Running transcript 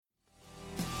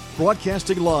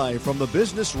Broadcasting live from the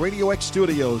Business Radio X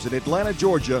studios in Atlanta,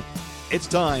 Georgia, it's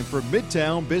time for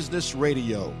Midtown Business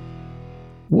Radio.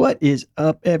 What is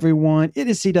up, everyone? It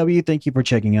is CW. Thank you for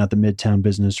checking out the Midtown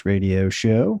Business Radio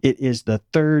show. It is the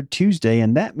third Tuesday,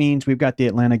 and that means we've got the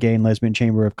Atlanta Gay and Lesbian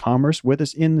Chamber of Commerce with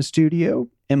us in the studio.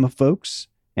 Emma Folks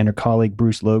and her colleague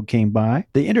Bruce Logue came by.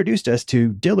 They introduced us to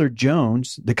Dillard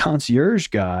Jones, the concierge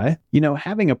guy. You know,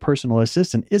 having a personal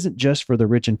assistant isn't just for the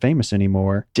rich and famous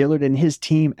anymore. Dillard and his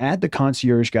team at the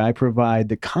concierge guy provide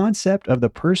the concept of the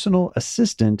personal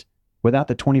assistant without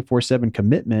the 24/7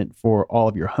 commitment for all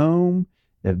of your home,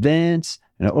 events,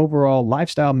 and overall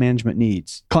lifestyle management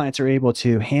needs. Clients are able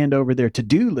to hand over their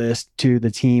to-do list to the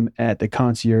team at the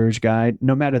concierge guide,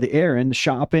 no matter the errand: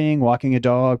 shopping, walking a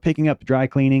dog, picking up the dry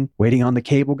cleaning, waiting on the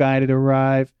cable guy to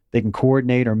arrive. They can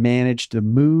coordinate or manage the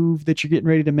move that you're getting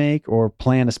ready to make, or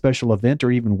plan a special event or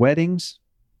even weddings.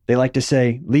 They like to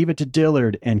say, leave it to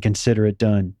Dillard and consider it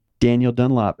done. Daniel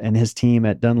Dunlop and his team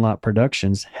at Dunlop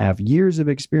Productions have years of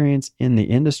experience in the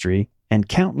industry and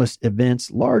countless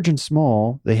events, large and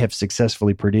small, they have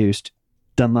successfully produced.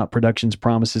 Dunlop Productions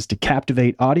promises to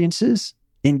captivate audiences,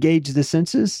 engage the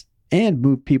senses, and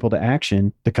move people to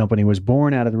action. The company was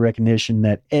born out of the recognition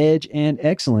that edge and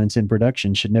excellence in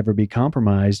production should never be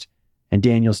compromised, and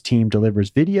Daniel's team delivers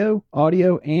video,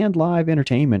 audio, and live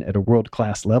entertainment at a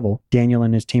world-class level. Daniel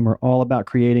and his team are all about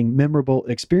creating memorable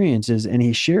experiences, and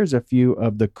he shares a few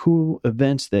of the cool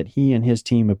events that he and his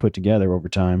team have put together over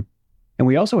time. And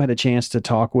we also had a chance to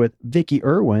talk with Vicki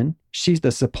Irwin. She's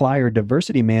the supplier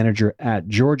diversity manager at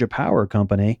Georgia Power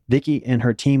Company. Vicki and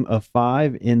her team of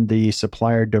 5 in the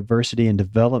supplier diversity and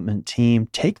development team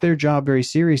take their job very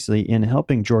seriously in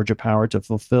helping Georgia Power to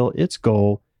fulfill its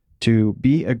goal to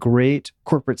be a great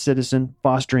corporate citizen,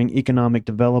 fostering economic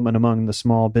development among the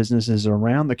small businesses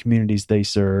around the communities they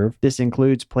serve. This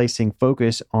includes placing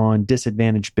focus on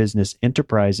disadvantaged business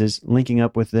enterprises, linking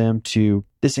up with them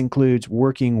this includes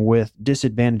working with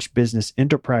disadvantaged business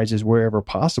enterprises wherever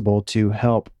possible to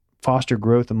help foster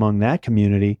growth among that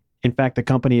community. In fact, the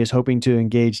company is hoping to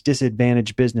engage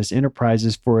disadvantaged business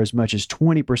enterprises for as much as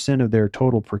 20% of their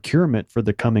total procurement for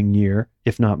the coming year,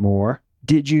 if not more.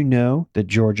 Did you know that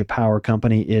Georgia Power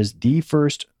Company is the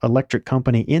first electric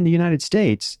company in the United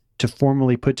States to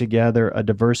formally put together a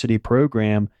diversity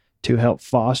program to help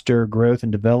foster growth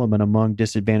and development among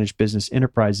disadvantaged business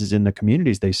enterprises in the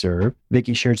communities they serve?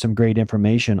 Vicki shared some great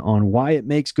information on why it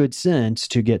makes good sense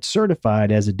to get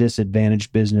certified as a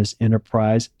disadvantaged business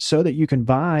enterprise so that you can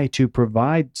vie to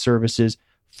provide services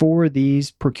for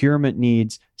these procurement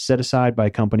needs set aside by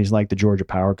companies like the Georgia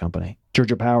Power Company.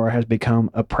 Georgia Power has become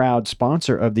a proud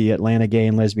sponsor of the Atlanta Gay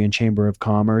and Lesbian Chamber of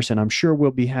Commerce, and I'm sure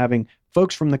we'll be having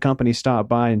folks from the company stop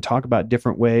by and talk about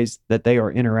different ways that they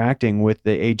are interacting with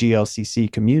the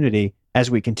AGLCC community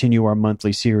as we continue our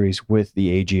monthly series with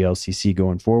the AGLCC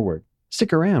going forward.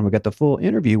 Stick around. We got the full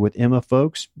interview with Emma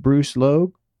Folks, Bruce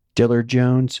Logue, Dillard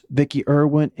Jones, Vicki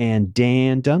Irwin, and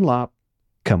Dan Dunlop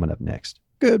coming up next.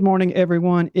 Good morning,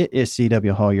 everyone. It is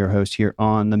C.W. Hall, your host here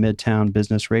on the Midtown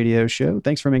Business Radio Show.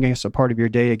 Thanks for making us a part of your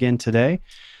day again today.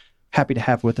 Happy to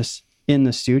have with us in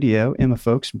the studio Emma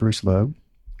Folks, Bruce Logue.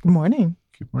 Good morning.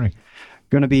 Good morning.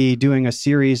 Going to be doing a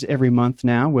series every month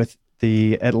now with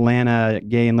the Atlanta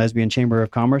Gay and Lesbian Chamber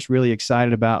of Commerce. Really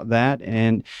excited about that,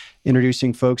 and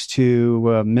introducing folks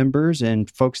to members and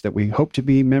folks that we hope to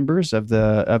be members of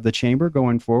the chamber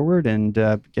going forward, and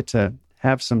get to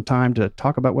have some time to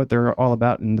talk about what they're all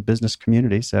about in the business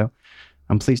community. So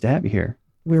I'm pleased to have you here.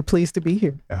 We're pleased to be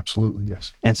here. Absolutely,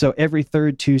 yes. And so every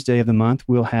third Tuesday of the month,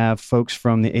 we'll have folks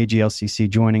from the AGLCC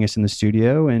joining us in the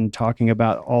studio and talking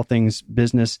about all things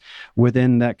business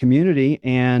within that community.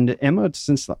 And Emma,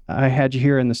 since I had you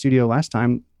here in the studio last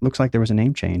time, looks like there was a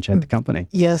name change at the company.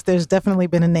 Yes, there's definitely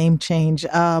been a name change.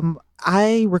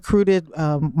 I recruited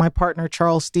my partner,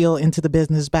 Charles Steele, into the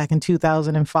business back in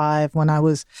 2005 when I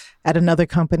was at another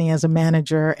company as a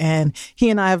manager. And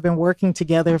he and I have been working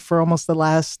together for almost the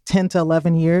last 10 to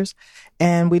 11 years.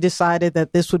 And we decided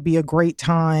that this would be a great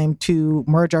time to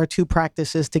merge our two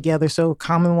practices together. So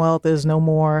Commonwealth is no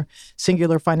more,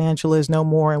 Singular Financial is no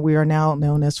more, and we are now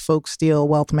known as Folk Steele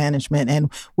Wealth Management.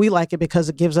 And we like it because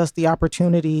it gives us the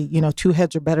opportunity, two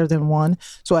heads are better than one.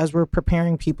 So as we're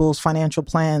preparing people's financial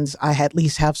plans, I at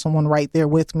least have someone right there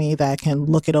with me that can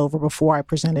look it over before I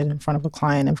present it in front of a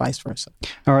client, and vice versa.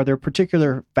 Are there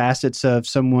particular facets of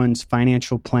someone's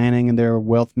financial planning and their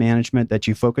wealth management that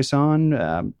you focus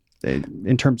on?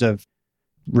 In terms of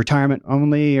retirement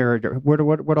only, or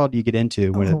what all do you get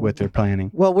into with their planning?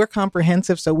 Well, we're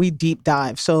comprehensive, so we deep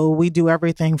dive. So we do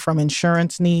everything from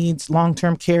insurance needs,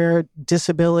 long-term care,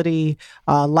 disability,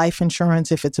 life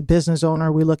insurance. If it's a business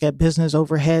owner, we look at business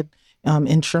overhead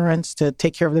insurance to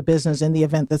take care of the business in the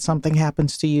event that something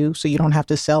happens to you, so you don't have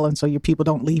to sell and so your people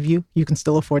don't leave you. You can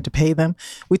still afford to pay them.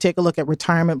 We take a look at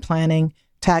retirement planning,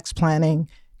 tax planning,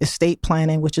 estate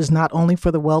planning, which is not only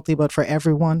for the wealthy, but for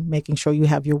everyone, making sure you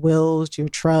have your wills, your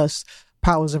trusts,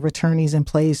 powers of attorneys in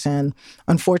place. And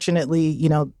unfortunately,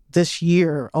 this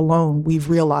year alone,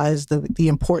 we've realized the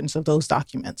importance of those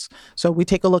documents. So we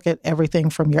take a look at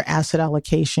everything from your asset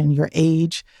allocation, your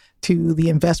age, to the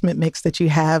investment mix that you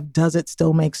have. Does it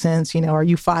still make sense? Are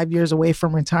you 5 years away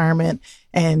from retirement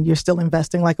and you're still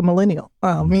investing like a millennial?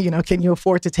 Can you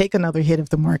afford to take another hit if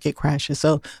the market crashes?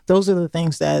 So those are the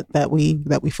things that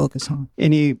we focus on.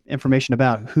 Any information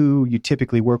about who you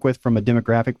typically work with from a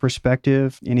demographic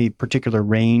perspective? Any particular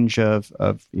range of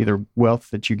either wealth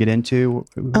that you get into?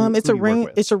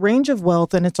 It's a range of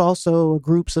wealth, and it's also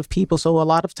groups of people. So a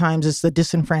lot of times it's the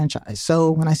disenfranchised.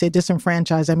 So when I say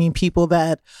disenfranchised, I mean people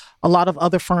that a lot of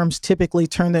other firms typically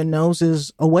turn their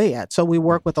noses away at. So we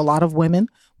work with a lot of women,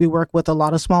 we work with a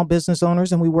lot of small business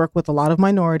owners, and we work with a lot of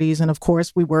minorities. And of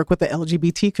course, we work with the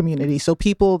LGBT community. So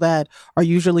people that are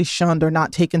usually shunned or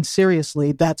not taken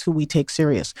seriously, that's who we take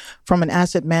serious. From an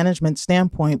asset management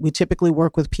standpoint, we typically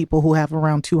work with people who have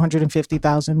around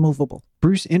 $250,000 movable.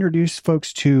 Bruce, introduce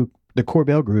folks to the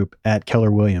Corbell Group at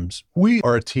Keller Williams. We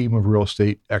are a team of real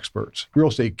estate experts. Real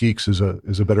estate geeks is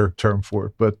a better term for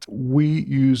it, but we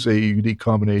use a unique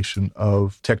combination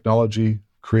of technology,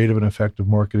 creative and effective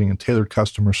marketing, and tailored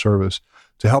customer service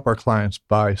to help our clients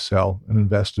buy, sell, and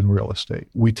invest in real estate.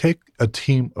 We take a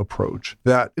team approach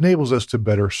that enables us to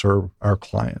better serve our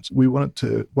clients. We want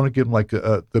to give them like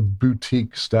the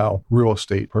boutique style real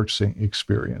estate purchasing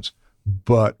experience,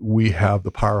 but we have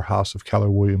the powerhouse of Keller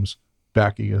Williams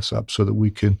backing us up so that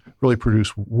we can really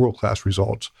produce world-class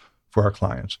results for our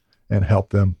clients and help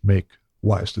them make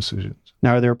wise decisions.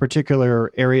 Now, are there particular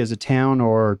areas of town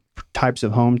or types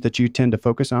of homes that you tend to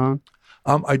focus on?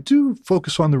 I do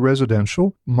focus on the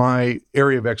residential. My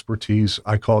area of expertise,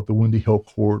 I call it the Windy Hill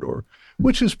Corridor,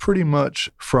 which is pretty much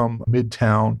from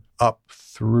Midtown up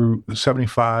through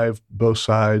 75, both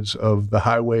sides of the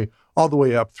highway, all the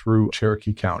way up through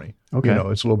Cherokee County. Okay.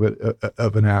 It's a little bit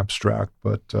of an abstract,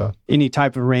 but any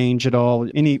type of range at all,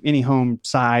 any home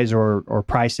size or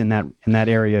price in that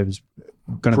area is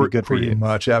going to be good for you. Pretty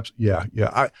much,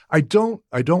 yeah. I don't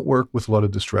work with a lot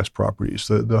of distressed properties.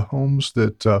 The homes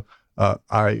that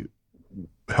I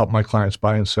help my clients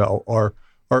buy and sell are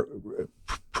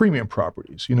premium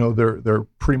properties. They're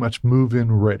pretty much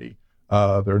move-in ready.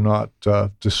 They're not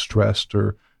distressed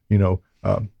or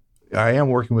I am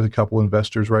working with a couple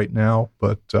investors right now,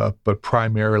 but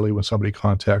primarily when somebody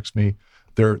contacts me,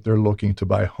 they're looking to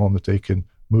buy a home that they can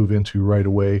move into right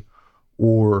away,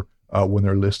 or when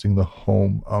they're listing the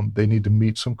home, they need to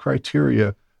meet some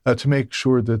criteria to make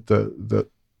sure that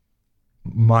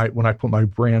when I put my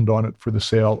brand on it for the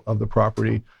sale of the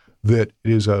property, that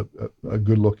it is a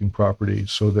good looking property,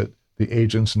 so that the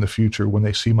agents in the future, when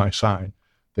they see my sign,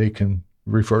 they can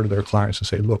refer to their clients and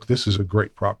say, "Look, this is a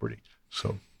great property."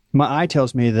 So. My eye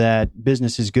tells me that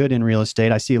business is good in real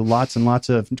estate. I see lots and lots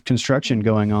of construction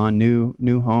going on,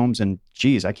 new homes, and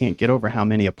geez, I can't get over how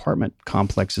many apartment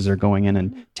complexes are going in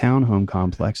and townhome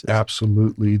complexes.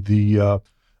 Absolutely. The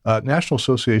National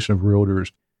Association of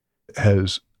Realtors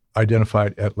has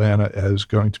identified Atlanta as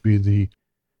going to be the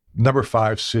number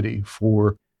 5 city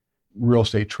for real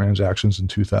estate transactions in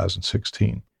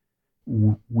 2016.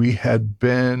 We had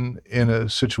been in a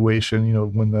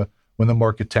situation, when the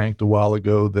market tanked a while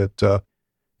ago, that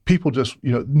people just,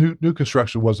 new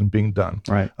construction wasn't being done.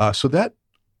 Right. So that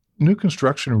new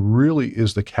construction really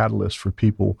is the catalyst for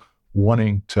people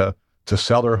wanting to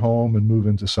sell their home and move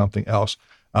into something else.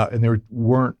 And there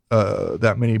weren't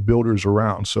that many builders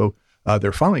around. So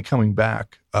they're finally coming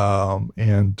back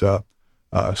and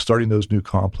starting those new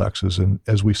complexes. And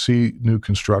as we see new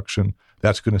construction,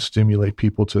 that's going to stimulate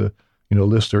people to,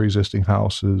 list their existing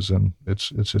houses. And it's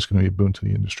just going to be a boon to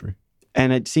the industry.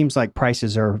 And it seems like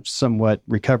prices are somewhat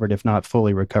recovered, if not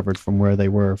fully recovered, from where they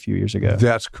were a few years ago.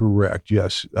 That's correct.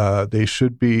 Yes, they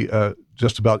should be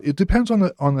just about. It depends on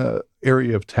the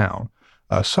area of town.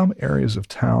 Some areas of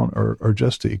town are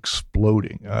just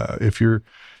exploding. If you're,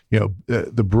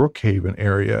 the Brookhaven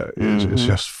area is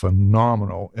just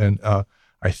phenomenal. And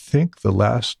I think the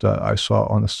last I saw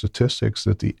on the statistics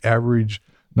that the average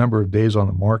number of days on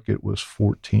the market was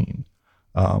 14.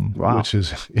 Wow. which is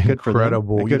Good for them.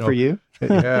 incredible. Good for you.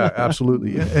 Yeah,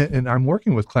 absolutely. And I'm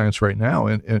working with clients right now,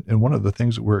 and one of the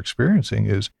things that we're experiencing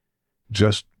is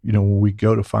just, when we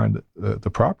go to find the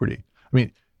property. I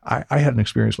mean, I had an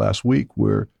experience last week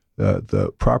where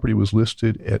the property was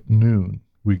listed at noon.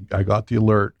 I got the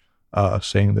alert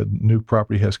saying that new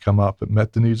property has come up. It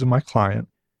met the needs of my client.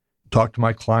 Talked to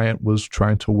my client, was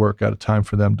trying to work out a time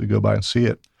for them to go by and see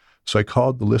it. So I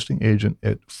called the listing agent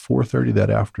at 4:30 that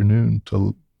afternoon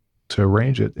to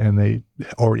arrange it, and they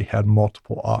already had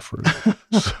multiple offers.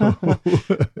 So,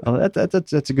 well,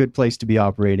 that's a good place to be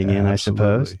operating in, I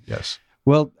suppose. Yes.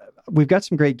 Well, we've got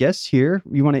some great guests here.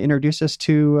 You want to introduce us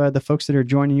to the folks that are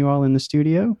joining you all in the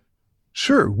studio?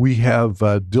 Sure. We have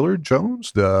Dillard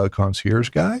Jones, the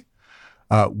concierge guy.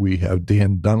 We have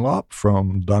Dan Dunlop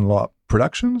from Dunlop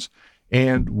Productions.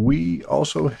 And we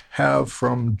also have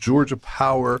from Georgia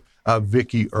Power,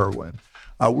 Vicki Irwin.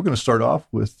 We're going to start off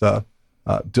with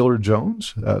Dillard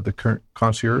Jones, the current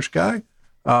concierge guy.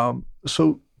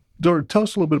 So, Dillard, tell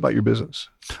us a little bit about your business.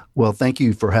 Well, thank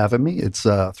you for having me. It's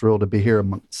thrilled to be here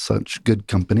amongst such good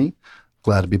company.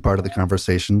 Glad to be part of the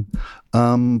conversation. A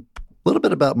little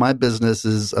bit about my business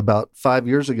is about 5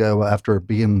 years ago, after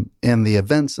being in the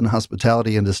events and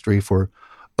hospitality industry for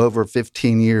over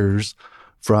 15 years,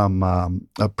 from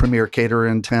a premier caterer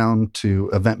in town to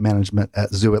event management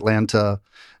at Zoo Atlanta,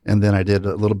 and then I did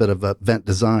a little bit of event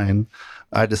design.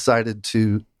 I decided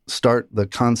to start the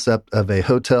concept of a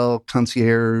hotel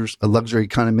concierge, a luxury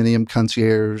condominium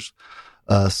concierge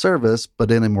service,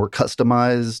 but in a more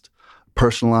customized,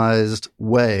 personalized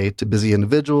way to busy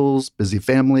individuals, busy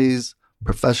families,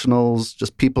 professionals,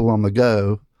 just people on the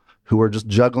go who are just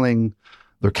juggling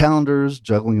their calendars,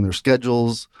 juggling their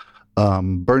schedules,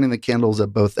 burning the candles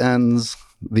at both ends.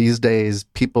 These days,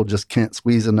 people just can't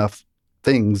squeeze enough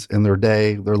things in their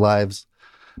day, their lives,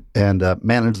 and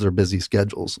manage their busy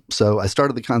schedules. So I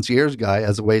started the Concierge Guy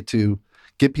as a way to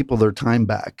give people their time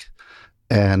back.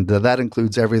 And that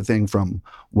includes everything from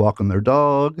walking their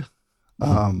dog,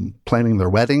 planning their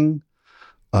wedding,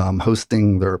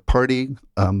 hosting their party,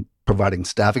 providing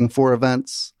staffing for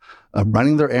events,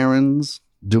 running their errands,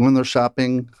 doing their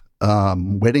shopping,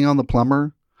 waiting on the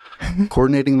plumber,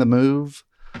 coordinating the move.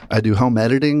 I do home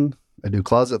editing. I do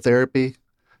closet therapy.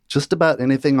 Just about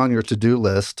anything on your to-do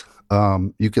list.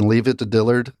 You can leave it to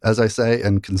Dillard, as I say,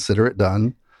 and consider it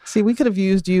done. See, we could have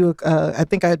used you. I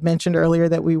think I had mentioned earlier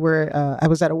that I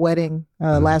was at a wedding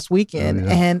last weekend,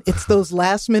 and it's those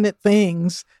last minute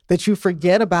things that you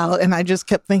forget about. And I just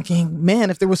kept thinking, man,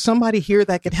 if there was somebody here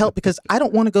that could help, because I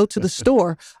don't want to go to the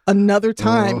store another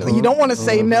time. You don't want to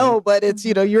say no, but it's,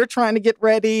 you're trying to get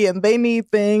ready and they need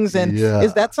things. And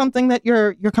is that something that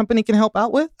your company can help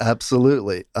out with?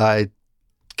 Absolutely. I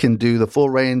can do the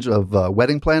full range of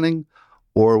wedding planning,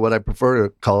 or what I prefer to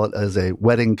call it as a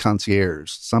wedding concierge.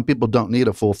 Some people don't need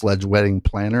a full-fledged wedding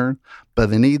planner, but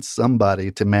they need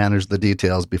somebody to manage the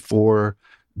details before,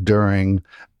 during,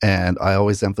 and I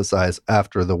always emphasize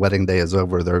after the wedding day is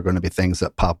over, there are going to be things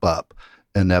that pop up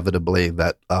inevitably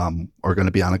that are going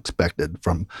to be unexpected,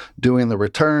 from doing the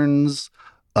returns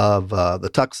of the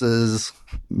tuxes,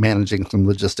 managing some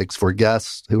logistics for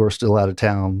guests who are still out of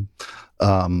town.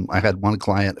 I had one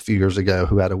client a few years ago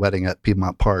who had a wedding at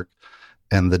Piedmont Park,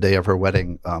 and the day of her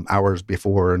wedding, hours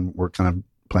before, and we're kind of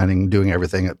planning doing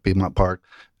everything at Piedmont Park,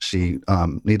 she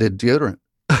needed deodorant.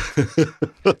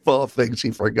 Of all things,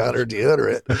 she forgot her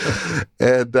deodorant.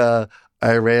 And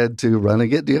I ran to run and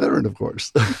get deodorant, of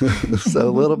course. So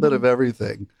a little bit of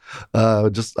everything.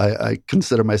 I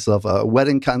consider myself a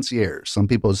wedding concierge. Some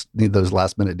people just need those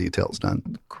last minute details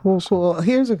done. Cool.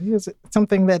 Here's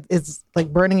something that is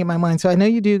like burning in my mind. So I know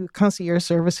you do concierge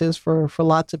services for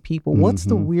lots of people. What's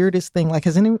the weirdest thing? Like,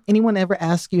 has anyone ever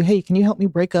asked you, hey, can you help me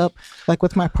break up like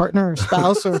with my partner or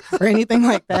spouse or anything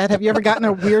like that? Have you ever gotten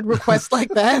a weird request like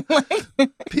that?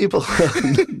 People,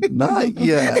 not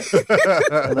yet.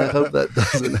 And I hope that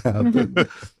doesn't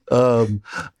happen.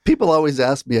 People always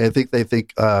ask me, I think they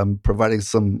think providing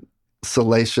some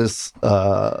salacious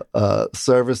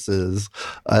services.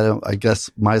 I guess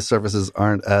my services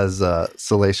aren't as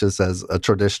salacious as a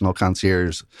traditional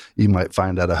concierge you might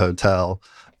find at a hotel.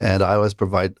 And I always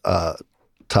provide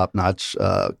top-notch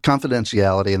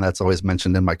confidentiality, and that's always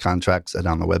mentioned in my contracts and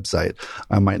on the website.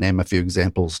 I might name a few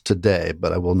examples today,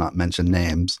 but I will not mention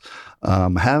names. I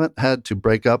haven't had to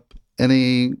break up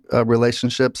any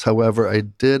relationships. However, I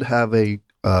did have a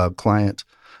client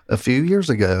a few years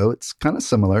ago. It's kind of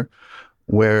similar,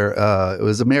 where it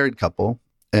was a married couple,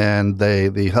 and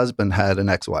the husband had an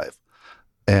ex-wife,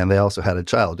 and they also had a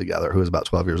child together who was about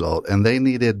 12 years old. And they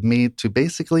needed me to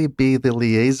basically be the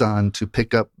liaison to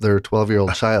pick up their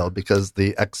 12-year-old child, because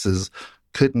the ex's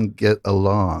couldn't get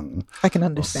along. I can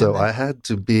understand So that. I had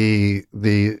to be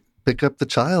pick up the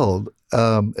child.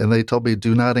 And they told me,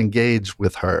 do not engage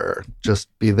with her. Just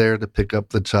be there to pick up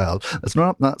the child. That's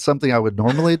not something I would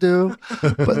normally do,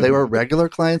 but they were regular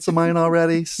clients of mine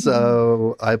already.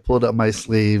 So I pulled up my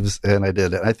sleeves and I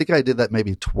did it. I think I did that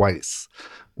maybe twice,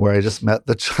 where I just met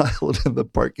the child in the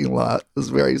parking lot.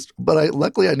 It was but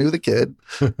luckily I knew the kid.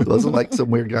 It wasn't like some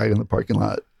weird guy in the parking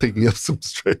lot picking up some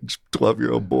strange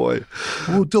 12-year-old boy.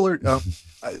 Well, Dillard,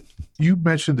 you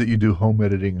mentioned that you do home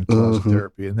editing and closet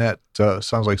therapy, and that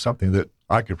sounds like something that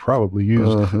I could probably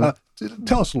use.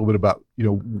 Tell us a little bit about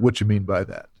what you mean by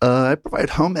that. I provide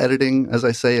home editing, as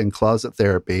I say, and closet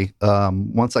therapy.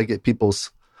 Once I get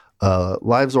people's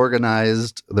lives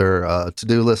organized, their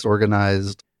to-do list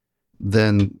organized,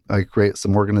 then I create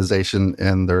some organization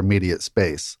in their immediate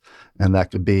space. And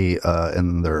that could be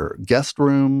in their guest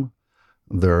room,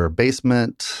 their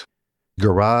basement,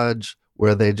 garage,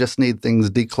 where they just need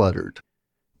things decluttered,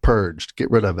 purged,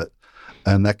 get rid of it.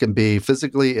 And that can be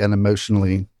physically and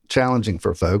emotionally challenging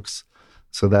for folks.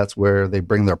 So that's where they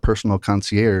bring their personal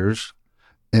concierge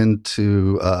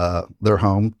into their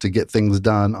home to get things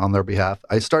done on their behalf.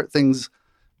 I start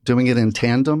doing it in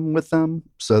tandem with them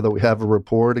so that we have a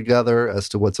rapport together as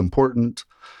to what's important,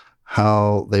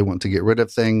 how they want to get rid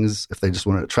of things, if they just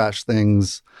want to trash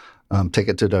things, take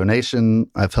it to donation.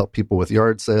 I've helped people with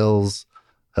yard sales,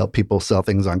 help people sell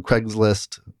things on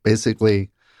Craigslist, basically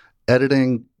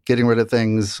editing, getting rid of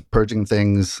things, purging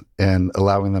things, and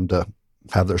allowing them to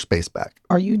have their space back.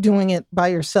 Are you doing it by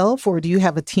yourself, or do you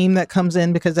have a team that comes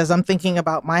in? Because as I'm thinking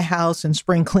about my house and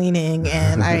spring cleaning,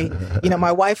 and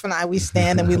my wife and I, we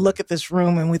stand and we look at this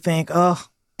room and we think, oh,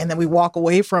 and then we walk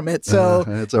away from it. So,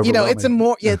 it's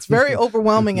overwhelming. It's very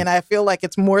overwhelming. And I feel like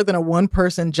it's more than a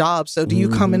one-person job. So do you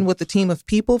come in with a team of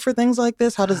people for things like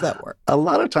this? How does that work? A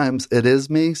lot of times it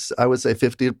is me. I would say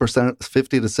 50 to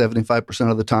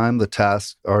 75% of the time, the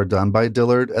tasks are done by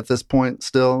Dillard at this point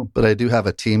still. But I do have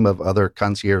a team of other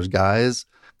concierge guys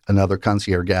and other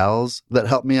concierge gals that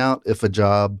help me out if a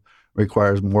job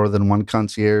requires more than one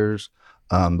concierge.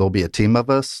 There'll be a team of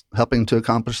us helping to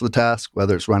accomplish the task,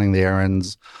 whether it's running the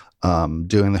errands,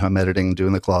 doing the home editing,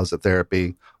 doing the closet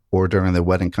therapy, or during the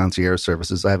wedding concierge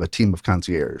services. I have a team of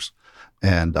concierge.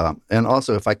 And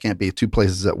also, if I can't be two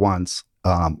places at once,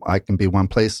 I can be one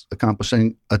place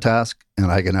accomplishing a task, and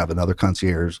I can have another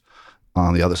concierge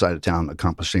on the other side of town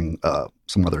accomplishing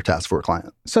some other task for a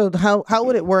client. So how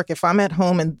would it work if I'm at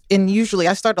home and usually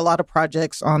I start a lot of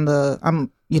projects on the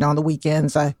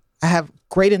weekends. I have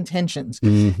great intentions.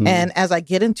 And as I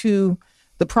get into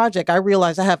the project, I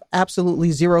realize I have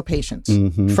absolutely zero patience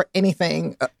for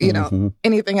anything,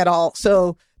 anything at all.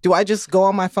 So do I just go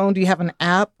on my phone? Do you have an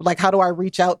app? Like, how do I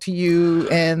reach out to you?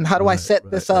 And how do I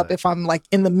set this up if I'm like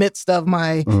in the midst of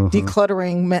my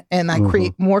decluttering and I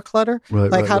create more clutter?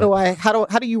 How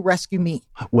do you rescue me?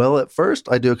 Well, at first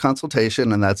I do a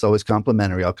consultation, and that's always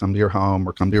complimentary. I'll come to your home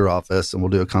or come to your office, and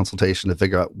we'll do a consultation to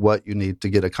figure out what you need to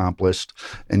get accomplished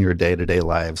in your day-to-day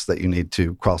lives that you need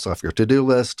to cross off your to-do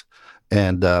list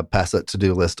and pass that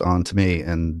to-do list on to me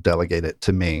and delegate it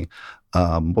to me.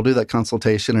 We'll do that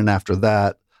consultation, and after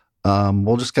that,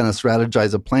 we'll just kind of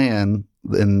strategize a plan,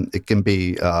 and it can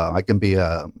be, I can be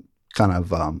kind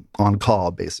of on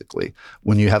call, basically.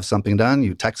 When you have something done,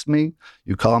 you text me,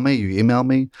 you call me, you email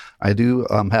me. I do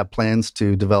have plans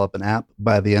to develop an app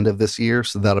by the end of this year,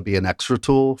 so that'll be an extra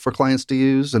tool for clients to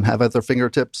use and have at their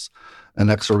fingertips, an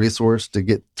extra resource to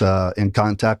get in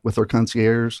contact with their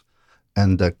concierge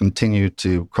and continue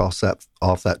to cross that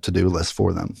off that to-do list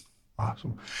for them.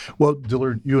 Awesome. Well,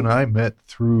 Dillard, you and I met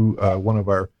through one of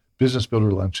our Business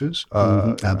Builder lunches.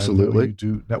 Absolutely. You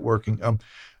do networking.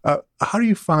 How do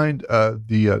you find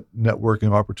the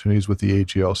networking opportunities with the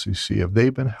AGLCC? Have they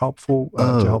been helpful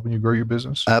to helping you grow your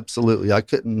business? Absolutely. I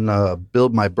couldn't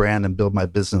build my brand and build my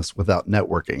business without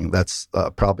networking. That's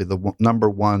probably the number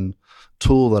one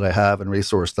tool that I have and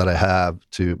resource that I have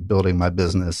to building my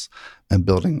business and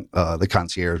building the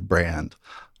concierge brand.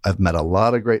 I've met a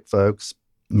lot of great folks,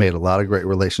 made a lot of great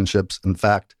relationships. In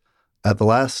fact, at the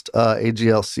last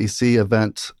AGLCC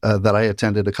event that I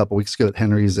attended a couple weeks ago at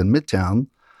Henry's in Midtown,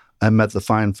 I met the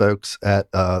fine folks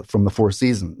from the Four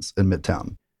Seasons in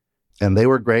Midtown. And they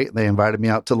were great. They invited me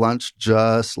out to lunch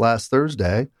just last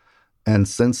Thursday. And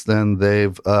since then,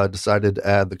 they've decided to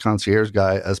add the concierge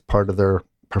guy as part of their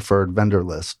preferred vendor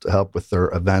list to help with their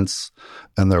events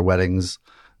and their weddings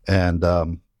and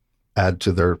add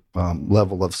to their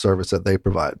level of service that they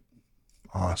provide.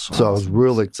 Awesome. So I was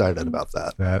really excited about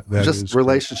that. That just is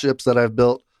relationships that I've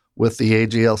built with the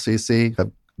AGLCC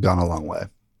have gone a long way.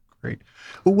 Great.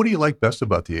 Well, what do you like best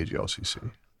about the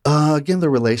AGLCC? Again, the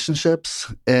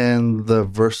relationships and the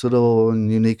versatile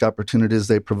and unique opportunities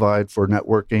they provide for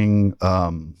networking,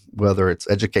 whether it's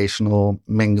educational,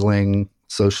 mingling,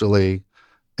 socially,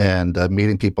 and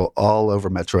meeting people all over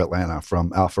Metro Atlanta, from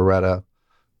Alpharetta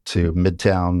to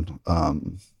Midtown,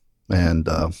 and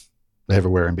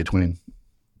everywhere in between.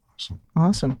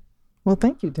 Awesome. Well,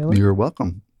 thank you, Dillard. You're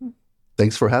welcome.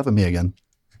 Thanks for having me again.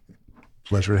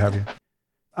 Pleasure to have you.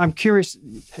 I'm curious,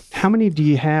 how many do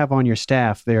you have on your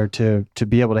staff there to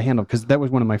be able to handle? Because that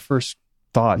was one of my first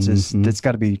thoughts, is it's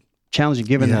got to be challenging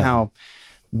given how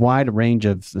wide a range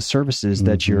of the services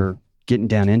that you're getting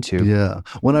down into. Yeah.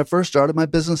 When I first started my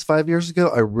business 5 years ago,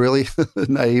 I really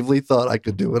naively thought I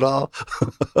could do it all.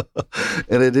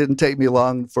 And it didn't take me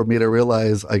long for me to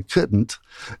realize I couldn't.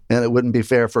 And it wouldn't be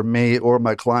fair for me or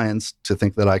my clients to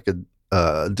think that I could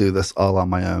do this all on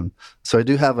my own. So I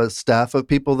do have a staff of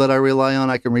people that I rely on,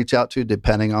 I can reach out to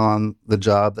depending on the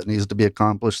job that needs to be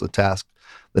accomplished, the task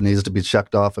that needs to be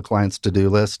checked off a client's to-do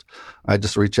list. I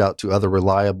just reach out to other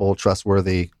reliable,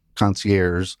 trustworthy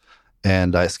concierges,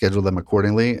 and I schedule them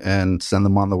accordingly and send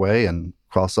them on the way and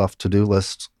cross off to-do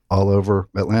lists all over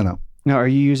Atlanta. Now, are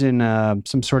you using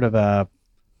some sort of a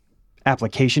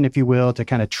application, if you will, to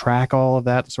kind of track all of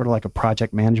that, sort of like a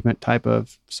project management type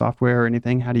of software or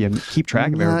anything? How do you keep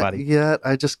track of everybody? Not yet.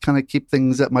 I just kind of keep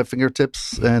things at my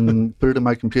fingertips and put it in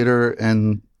my computer.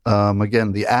 And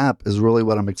again, the app is really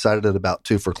what I'm excited about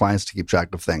too, for clients to keep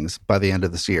track of things by the end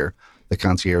of this year, the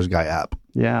Concierge Guy app.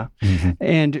 Yeah.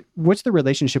 And what's the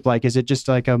relationship like? Is it just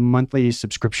like a monthly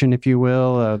subscription, if you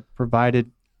will,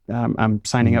 provided I'm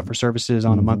signing up for services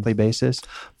on a monthly basis?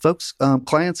 Folks,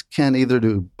 clients can either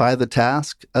do by the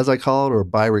task, as I call it, or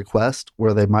by request,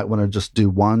 where they might want to just do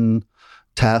one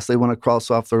task they want to cross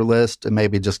off their list and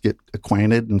maybe just get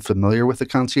acquainted and familiar with the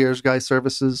Concierge Guy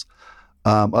services.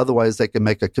 Otherwise, they can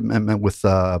make a commitment with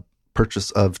a purchase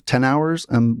of 10 hours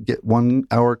and get 1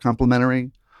 hour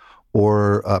complimentary,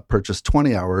 or purchase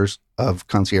 20 hours of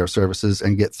concierge services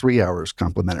and get 3 hours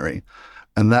complimentary.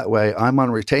 And that way, I'm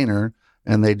on retainer,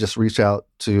 and they just reach out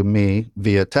to me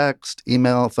via text,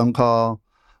 email, phone call,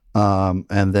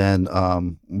 and then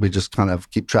we just kind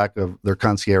of keep track of their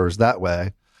concierge that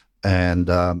way. And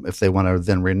if they want to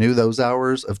then renew those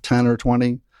hours of 10 or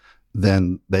 20,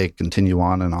 then they continue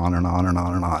on and on and on and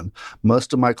on and on.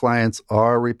 Most of my clients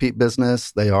are repeat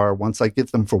business. They are, once I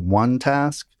get them for one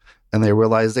task and they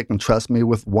realize they can trust me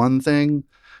with one thing,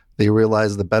 they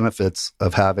realize the benefits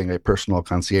of having a personal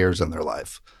concierge in their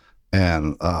life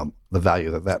and the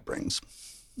value that brings.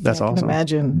 That's awesome. I can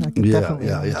imagine. I can definitely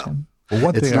imagine.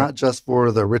 Well, It's not just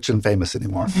for the rich and famous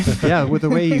anymore. Yeah, with the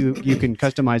way you can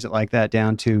customize it like that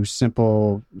down to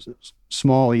simple,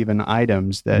 small even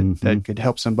items that could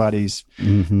help somebody's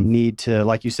need to,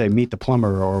 like you say, meet the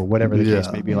plumber or whatever the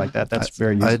case may be like that. That's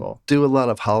very useful. I do a lot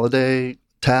of holiday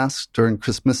tasks during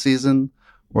Christmas season,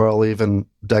 where I'll even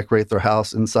decorate their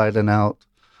house inside and out,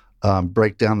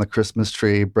 break down the Christmas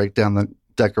tree, break down the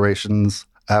decorations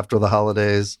after the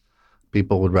holidays.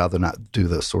 People would rather not do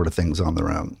those sort of things on their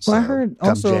own. Well, I heard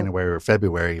also January or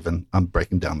February even, I'm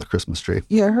breaking down the Christmas tree.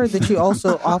 Yeah, I heard that you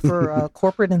also offer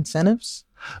corporate incentives.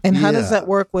 And how does that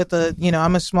work with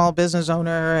I'm a small business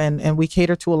owner and we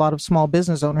cater to a lot of small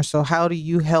business owners. So how do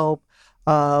you help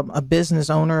a business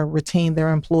owner retain their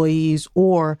employees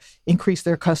or increase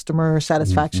their customer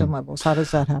satisfaction levels? How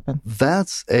does that happen?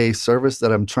 That's a service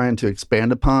that I'm trying to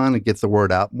expand upon and get the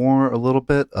word out more a little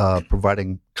bit,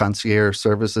 providing concierge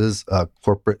services,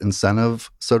 corporate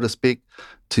incentive, so to speak,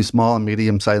 to small and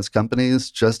medium-sized companies,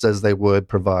 just as they would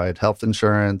provide health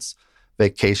insurance,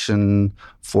 vacation,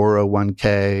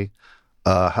 401k.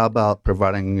 How about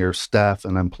providing your staff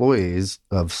and employees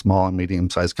of small and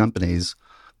medium-sized companies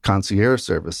concierge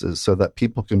services so that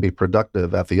people can be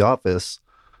productive at the office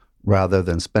rather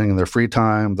than spending their free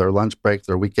time, their lunch break,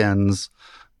 their weekends,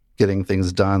 getting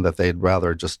things done that they'd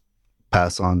rather just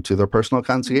pass on to their personal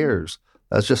concierge.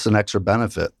 That's just an extra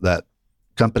benefit that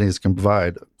companies can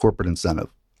provide, corporate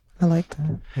incentive. I like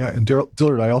that. Yeah, and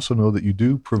Dillard, I also know that you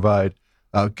do provide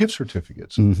gift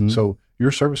certificates. So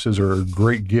your services are a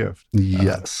great gift.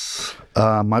 Yes.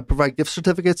 I provide gift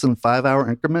certificates in 5-hour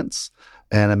increments,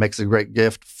 and it makes a great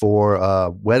gift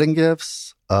for wedding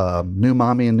gifts, new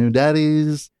mommy and new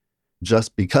daddies,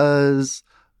 just because,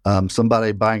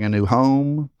 somebody buying a new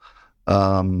home,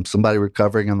 somebody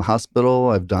recovering in the hospital.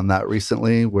 I've done that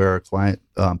recently where a client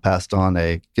passed on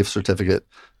a gift certificate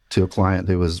to a client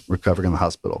who was recovering in the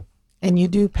hospital. And you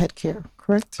do pet care,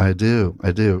 correct? I do.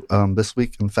 This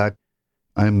week, in fact,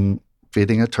 I'm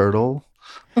feeding a turtle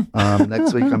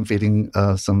Next week, I'm feeding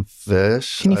some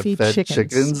fish. Can you I've feed fed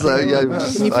chickens?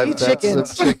 I've fed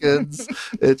some chickens.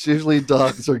 It's usually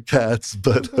dogs or cats,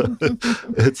 but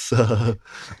it's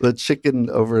the chicken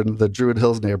over in the Druid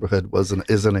Hills neighborhood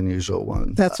is an unusual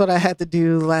one. That's what I had to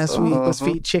do last week, was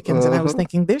feed chickens. And I was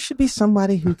thinking, there should be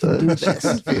somebody who can do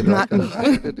this, not me.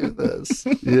 To do this.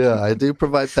 Yeah, I do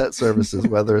provide pet services,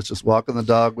 whether it's just walking the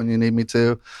dog when you need me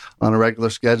to on a regular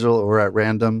schedule or at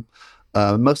random.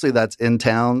 Mostly that's in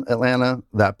town, Atlanta,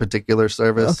 that particular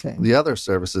service. Okay. The other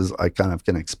services I kind of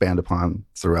can expand upon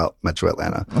throughout Metro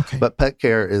Atlanta. Okay. But pet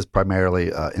care is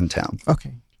primarily in town.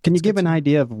 Okay. Can you give an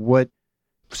idea of what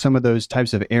some of those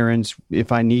types of errands,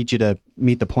 if I need you to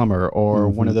meet the plumber or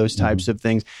one of those types of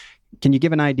things, can you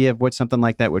give an idea of what something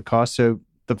like that would cost? So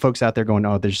the folks out there going,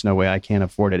 oh, there's no way I can't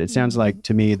afford it. It sounds like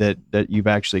to me that you've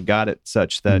actually got it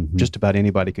such that just about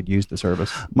anybody could use the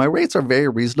service. My rates are very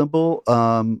reasonable.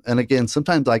 And again,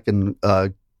 sometimes I can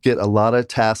get a lot of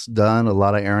tasks done, a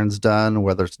lot of errands done,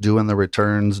 whether it's doing the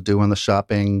returns, doing the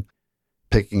shopping,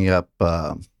 picking up,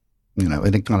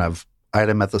 any kind of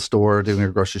item at the store, doing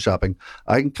your grocery shopping.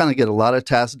 I can kind of get a lot of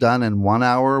tasks done in 1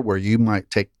 hour where you might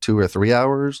take 2 or 3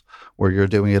 hours, where you're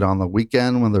doing it on the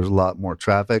weekend when there's a lot more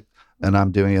traffic, and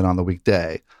I'm doing it on the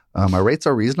weekday. My rates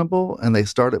are reasonable, and they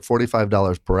start at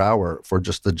 $45 per hour for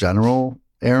just the general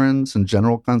errands and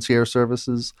general concierge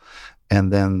services.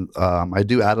 And then I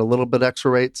do add a little bit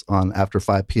extra rates on after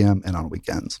 5 p.m. and on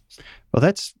weekends.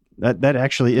 Well, that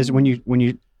actually is when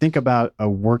you think about a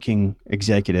working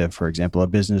executive, for example, a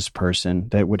business person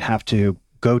that would have to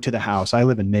go to the house. I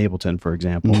live in Mableton, for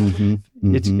example.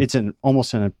 It's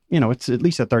at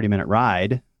least a 30-minute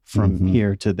ride from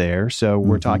here to there. So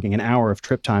we're talking an hour of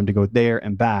trip time to go there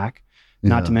and back,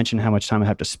 not to mention how much time I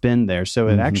have to spend there. So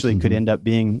it actually could end up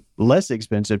being less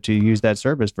expensive to use that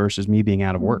service versus me being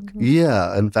out of work.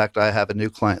 Yeah. In fact, I have a new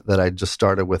client that I just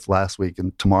started with last week,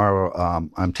 and tomorrow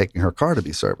I'm taking her car to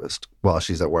be serviced while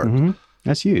she's at work.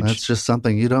 That's huge. That's just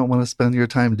something you don't want to spend your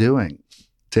time doing,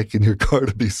 taking your car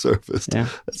to be serviced. Yeah.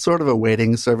 It's sort of a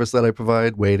waiting service that I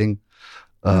provide, waiting.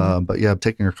 But yeah, I'm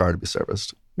taking her car to be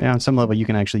serviced. Yeah, on some level, you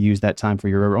can actually use that time for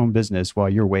your own business while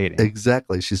you're waiting.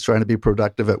 Exactly. She's trying to be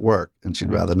productive at work, and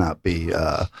she'd rather not be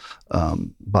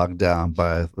bogged down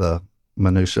by the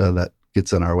minutia that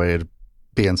gets in our way to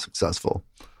being successful.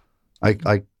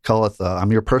 I call it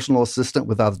I'm your personal assistant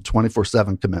without the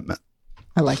 24/7 commitment.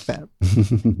 I like that.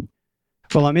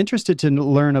 Well, I'm interested to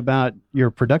learn about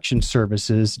your production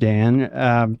services,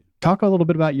 Dan. Talk a little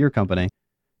bit about your company.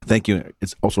 Thank you.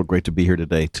 It's also great to be here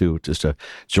today, too, just to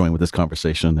join with this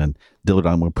conversation. And Dillard,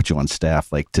 I'm going to put you on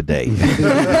staff like today.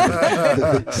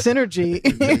 Synergy.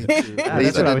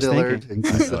 That's what I was Dillard thinking. And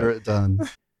consider it done.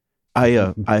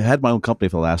 I had my own company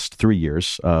for the last 3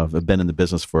 years. I've been in the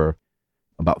business for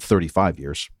about 35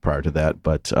 years prior to that,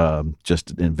 but just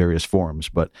in various forms.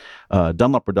 But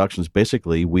Dunlop Productions,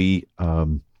 basically, we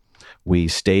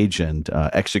stage and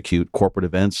execute corporate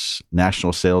events,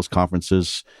 national sales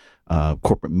conferences,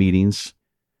 corporate meetings,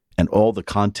 and all the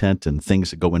content and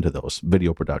things that go into those: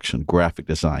 video production, graphic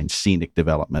design, scenic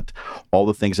development, all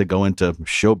the things that go into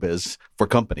showbiz for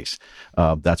companies.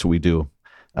 That's what we do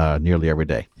nearly every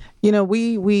day. You know,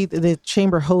 the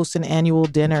chamber hosts an annual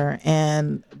dinner,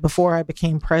 and before I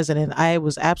became president, I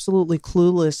was absolutely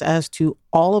clueless as to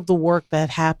all of the work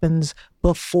that happens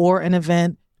before an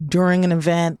event, during an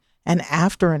event, and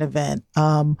after an event.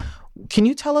 Can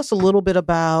you tell us a little bit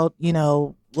about,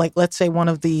 like, let's say one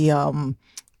of the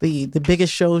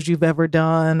biggest shows you've ever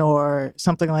done or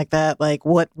something like that? Like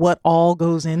what all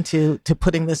goes into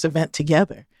putting this event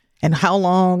together? And how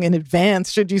long in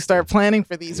advance should you start planning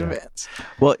for these events?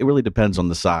 Well, it really depends on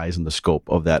the size and the scope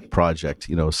of that project.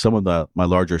 Some of my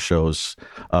larger shows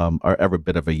are every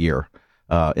bit of a year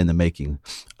in the making.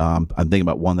 I'm thinking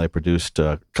about one that I produced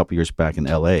a couple years back in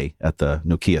L.A. at the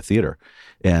Nokia Theater.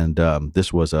 And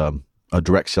this was a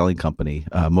direct selling company,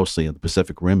 mostly in the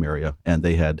Pacific Rim area. And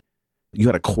you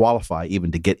had to qualify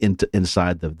even to get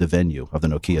inside the venue of the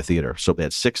Nokia Theater. So they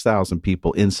had 6,000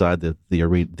 people inside the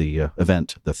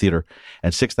event, the theater,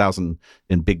 and 6,000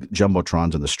 in big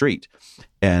jumbotrons in the street.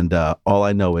 And all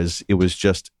I know is it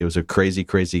was a crazy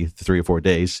 3 or 4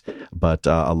 days, but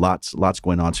lots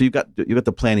going on. So you got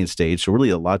the planning stage. So really,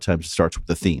 a lot of times it starts with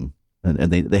the theme,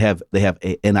 and they have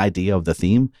an idea of the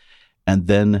theme, and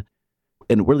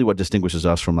really what distinguishes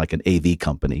us from like an AV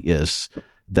company is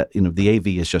that, the AV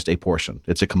is just a portion.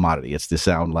 It's a commodity. It's the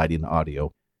sound, lighting,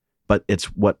 audio. But it's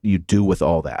what you do with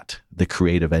all that, the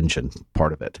creative engine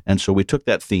part of it. And so we took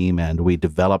that theme and we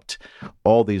developed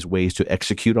all these ways to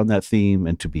execute on that theme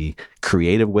and to be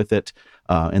creative with it.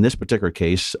 In this particular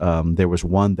case, there was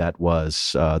one that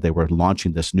was, they were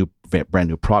launching this new brand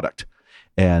new product.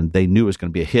 And they knew it was going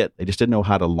to be a hit. They just didn't know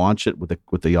how to launch it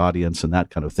with the audience and that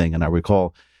kind of thing. And I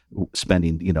recall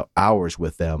spending hours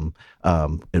with them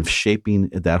and shaping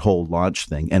that whole launch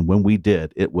thing. And when we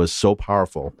did, it was so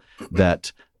powerful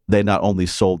that they not only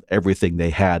sold everything they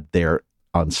had there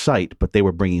on site, but they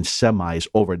were bringing semis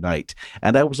overnight.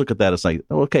 And I always look at that as like,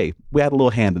 oh, okay, we had a little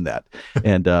hand in that.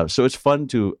 And so it's fun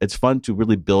to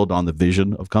really build on the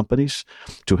vision of companies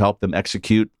to help them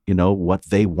execute, what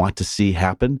they want to see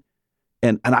happen.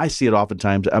 And I see it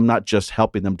oftentimes. I'm not just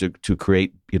helping them to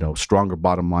create, stronger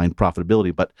bottom line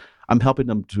profitability, but I'm helping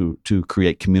them to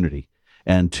create community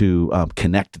and to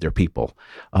connect to their people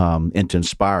and to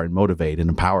inspire and motivate and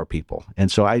empower people.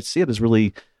 And so I see it as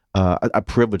really a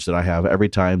privilege that I have every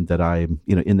time that I'm,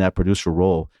 in that producer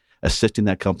role, assisting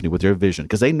that company with their vision,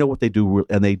 because they know what they do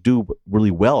and they do really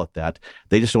well at that.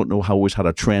 They just don't know how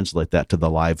to translate that to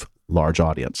the live, large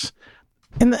audience.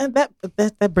 And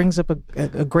that brings up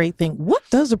a great thing. What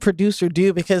does a producer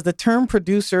do? Because the term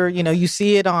producer, you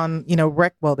see it on,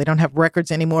 well, they don't have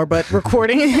records anymore, but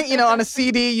recording, on a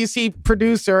CD, you see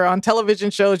producer. On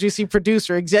television shows, you see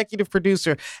producer, executive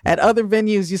producer. At other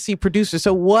venues, you see producer.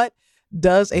 So what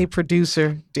does a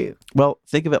producer do? Well,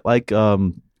 think of it like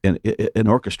an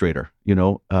orchestrator,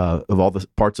 of all the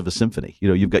parts of a symphony.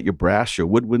 You've got your brass, your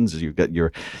woodwinds, you've got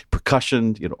your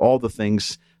percussion, all the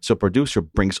things. So producer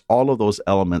brings all of those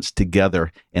elements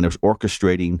together and is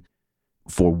orchestrating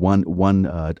for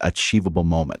one achievable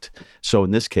moment. So in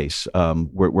this case,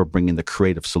 we're bringing the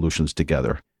creative solutions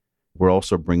together. We're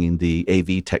also bringing the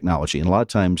AV technology. And a lot of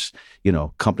times,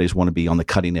 companies want to be on the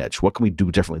cutting edge. What can we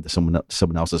do differently that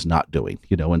someone else is not doing?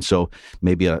 And so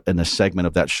maybe in a segment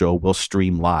of that show, we'll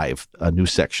stream live a new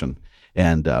section.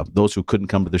 And those who couldn't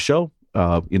come to the show,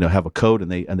 have a code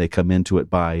and they come into it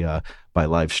by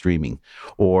live streaming,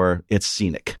 or it's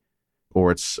scenic,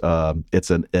 or it's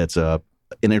a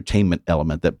entertainment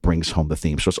element that brings home the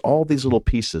theme. So it's all these little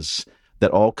pieces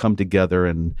that all come together,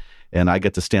 and I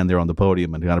get to stand there on the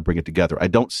podium and kind of bring it together. I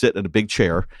don't sit in a big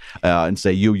chair and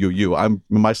say you.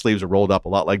 My sleeves are rolled up a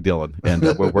lot like Dylan,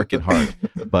 and we're working hard.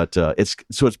 But it's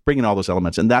bringing all those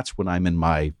elements, and that's when I'm in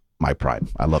my prime.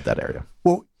 I love that area.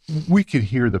 Well, we can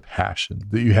hear the passion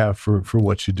that you have for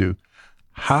what you do.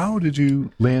 How did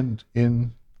you land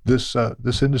in this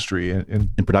industry in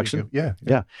production?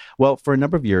 Yeah. Well, for a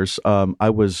number of years, I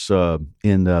was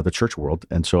in the church world,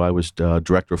 and so I was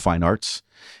director of fine arts,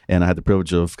 and I had the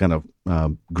privilege of kind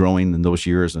of growing in those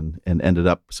years and ended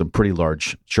up some pretty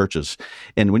large churches.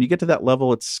 And when you get to that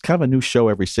level, it's kind of a new show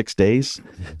every 6 days,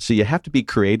 so you have to be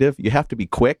creative, you have to be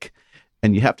quick.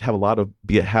 And you have to have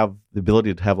have the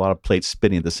ability to have a lot of plates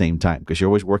spinning at the same time, because you're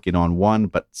always working on one,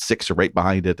 but 6 are right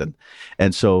behind it.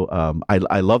 And so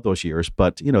I love those years.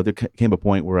 But, there came a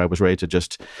point where I was ready to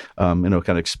just, kind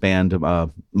of expand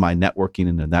my networking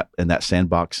in that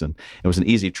sandbox. And it was an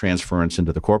easy transference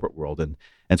into the corporate world.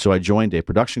 And so I joined a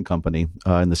production company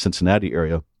in the Cincinnati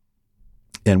area.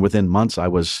 And within months, I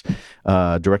was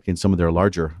directing some of their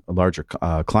larger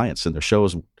clients and their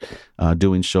shows,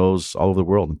 doing shows all over the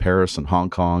world in Paris and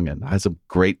Hong Kong, and I had some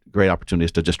great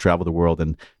opportunities to just travel the world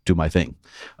and do my thing.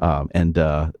 And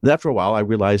after a while, I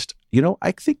realized,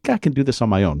 I think I can do this on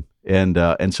my own,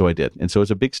 and so I did. And so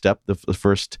it's a big step the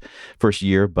first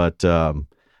year, but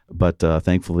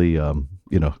thankfully,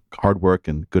 hard work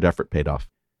and good effort paid off.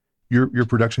 Your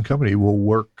production company will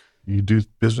work. You do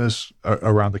business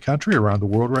around the country, around the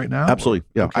world right now? Absolutely,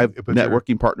 yeah. Okay. I have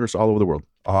networking partners all over the world.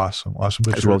 Awesome.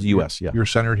 But as well as the U.S., yeah. You're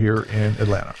centered here in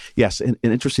Atlanta. Yes, an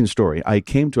interesting story. I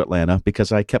came to Atlanta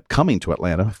because I kept coming to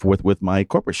Atlanta with my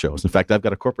corporate shows. In fact, I've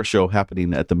got a corporate show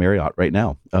happening at the Marriott right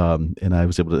now, and I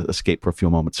was able to escape for a few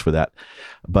moments for that.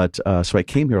 But so I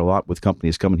came here a lot with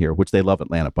companies coming here, which they love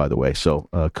Atlanta, by the way. So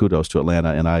kudos to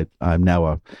Atlanta, and I'm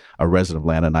now a resident of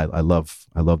Atlanta, and I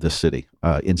love this city.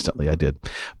 Instantly, I did.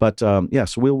 But so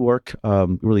we'll work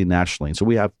really nationally, and so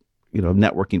we have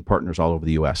networking partners all over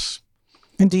the U.S.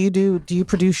 And do you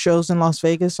produce shows in Las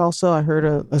Vegas also? I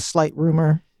heard a slight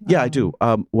rumor. Yeah, I do.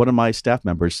 One of my staff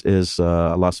members is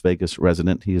a Las Vegas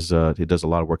resident. He does a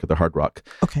lot of work at the Hard Rock,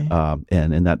 okay,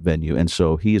 and in that venue. And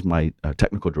so he is my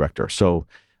technical director. So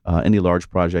any large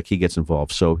project, he gets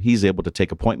involved. So he's able to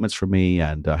take appointments for me,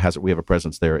 and we have a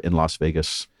presence there in Las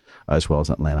Vegas as well as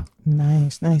Atlanta.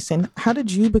 Nice. And how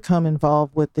did you become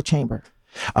involved with the Chamber?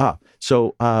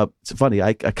 So it's funny.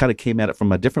 I kind of came at it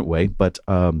from a different way, but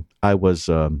I was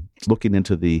looking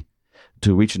into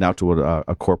reaching out to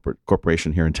a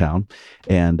corporation here in town,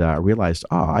 and I realized,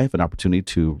 I have an opportunity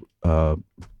to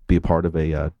be a part of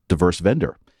a diverse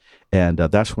vendor. And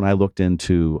that's when I looked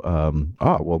into,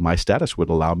 my status would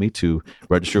allow me to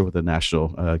register with the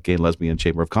National Gay and Lesbian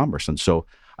Chamber of Commerce. And so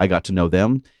I got to know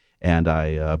them, and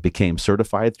I became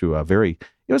certified through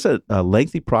it was a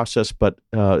lengthy process, but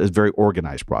a very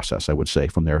organized process, I would say,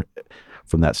 from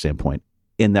that standpoint.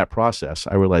 In that process,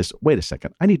 I realized, wait a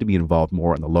second, I need to be involved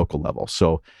more on the local level.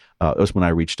 So it was when I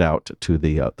reached out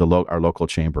to our local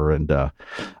chamber, and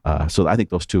so I think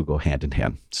those two go hand in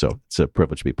hand. So it's a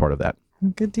privilege to be part of that.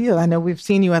 Good deal. I know we've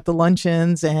seen you at the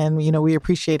luncheons, and we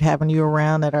appreciate having you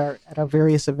around at our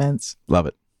various events. Love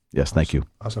it. Yes, awesome. Thank you.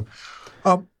 Awesome.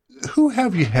 Who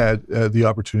have you had the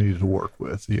opportunity to work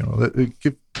with?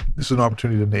 This is an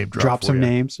opportunity to name drop some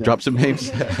names. Yeah. Drop some names.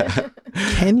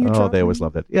 Can you? Oh, they always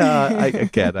love it. Yeah, I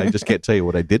can. I just can't tell you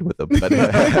what I did with them. But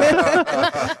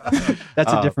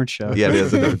that's a different show. Yeah, it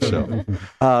is a different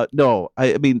show. No,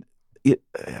 I mean,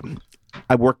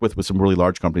 I worked with some really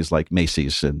large companies like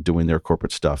Macy's and doing their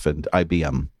corporate stuff, and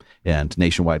IBM and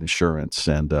Nationwide Insurance,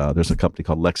 and there's a company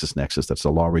called LexisNexis that's a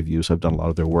law review. So I've done a lot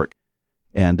of their work.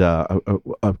 And a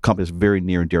company that's very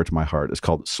near and dear to my heart is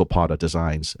called Silpada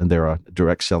Designs, and they're a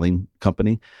direct selling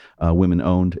company,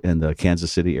 women-owned in the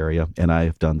Kansas City area. And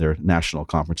I've done their national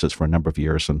conferences for a number of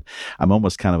years, and I'm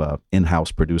almost kind of an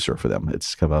in-house producer for them.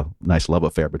 It's kind of a nice love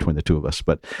affair between the two of us.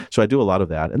 But so I do a lot of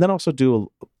that, and then also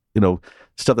do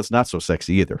stuff that's not so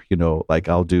sexy either. Like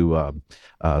I'll do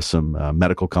some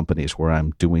medical companies where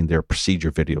I'm doing their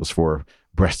procedure videos for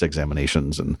breast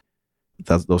examinations, and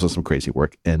those are some crazy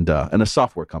work, and a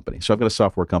software company. So I've got a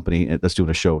software company that's doing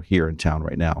a show here in town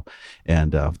right now,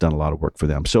 and I've done a lot of work for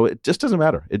them. So it just doesn't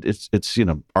matter. It's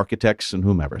architects and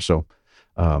whomever. So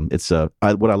what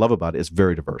I love about it is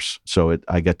very diverse. So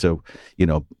I get to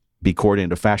be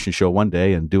coordinating a fashion show one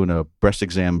day and doing a breast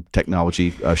exam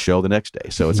technology show the next day.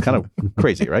 So it's kind of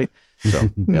crazy, right? So,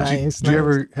 yeah. Nice. Do you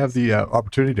ever have the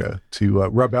opportunity to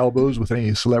rub elbows with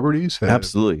any celebrities?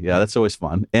 Absolutely. Yeah, that's always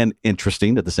fun and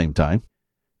interesting at the same time.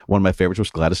 One of my favorites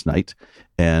was Gladys Knight,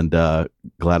 and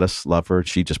Gladys, love her.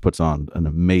 She just puts on an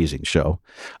amazing show.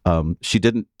 She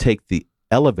didn't take the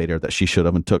elevator that she should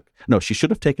have she should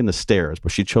have taken the stairs,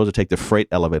 but she chose to take the freight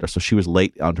elevator, so she was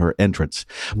late on her entrance.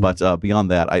 But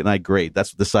beyond that, I grade.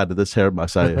 That's the side of this hair. My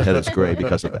side of the head is gray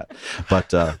because of that.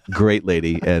 But great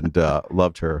lady, and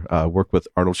loved her. Worked with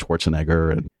Arnold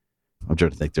Schwarzenegger, and I'm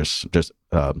trying to think. There's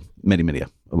many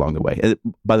along the way. And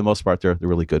by the most part, they're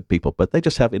really good people, but they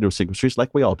just have idiosyncrasies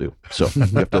like we all do. So you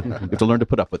have to learn to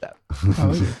put up with that.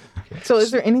 So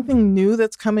is there anything new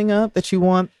that's coming up that you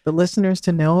want the listeners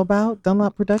to know about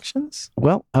Dunlop Productions?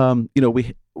 Well,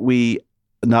 we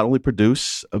not only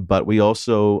produce, but we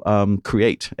also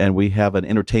create, and we have an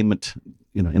entertainment.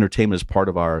 Entertainment is part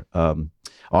of our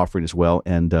offering as well.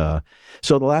 And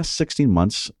so the last 16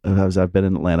 months, as I've been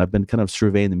in Atlanta, I've been kind of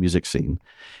surveying the music scene.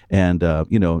 And,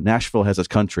 Nashville has its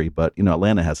country, but,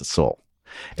 Atlanta has its soul.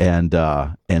 And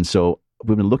so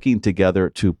we've been looking together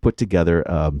to put together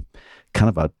kind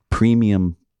of a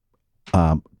premium,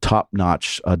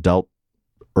 top-notch adult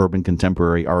urban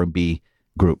contemporary R&B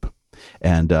group.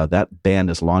 And that band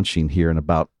is launching here in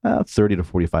about 30 to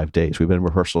 45 days. We've been in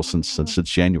rehearsal since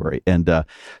January. And so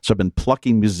I've been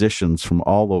plucking musicians from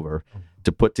all over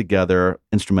to put together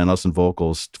instrumentals and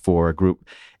vocals for a group.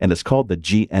 And it's called the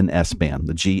GNS Band.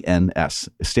 The GNS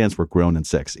stands for Grown and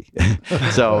Sexy.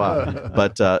 So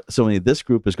this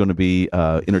group is going to be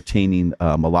entertaining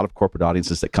a lot of corporate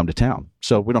audiences that come to town.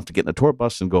 So we don't have to get in a tour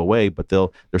bus and go away, but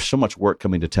there's so much work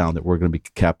coming to town that we're going to be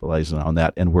capitalizing on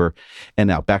that. And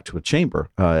now back to a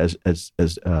chamber, as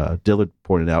Dillard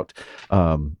pointed out,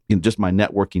 just my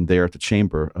networking there at the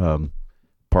chamber.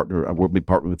 We'll be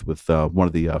partnering with one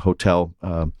of the hotel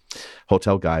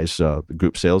guys, the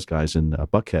group sales guys in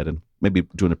Buckhead, and maybe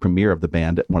doing a premiere of the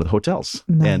band at one of the hotels.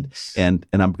 Nice. And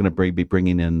I'm going to be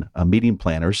bringing in meeting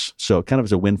planners, so it kind of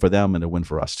is a win for them and a win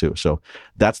for us too. So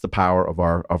that's the power of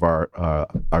our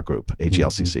group,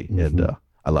 AGLCC, and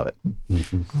I love it.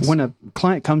 When a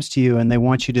client comes to you and they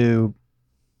want you to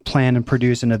plan and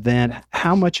produce an event,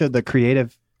 how much of the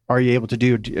creative are you able to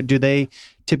do? Do they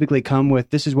typically come with,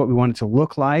 this is what we want it to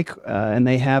look like, and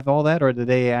they have all that? Or do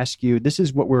they ask you, this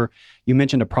is what you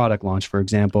mentioned a product launch, for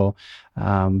example,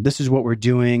 this is what we're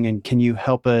doing, and can you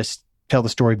help us tell the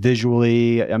story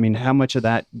visually? I mean, how much of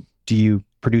that do you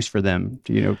produce for them?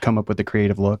 Do you come up with the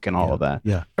creative look and all of that?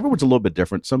 Yeah. Everyone's a little bit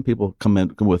different. Some people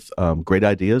come with great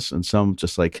ideas, and some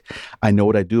just like, I know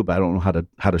what I do, but I don't know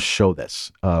how to show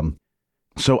this.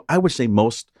 So I would say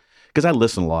most, because I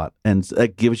listen a lot, and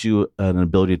that gives you an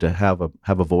ability to have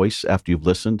a voice after you've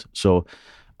listened. So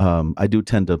I do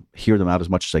tend to hear them out as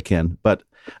much as I can, but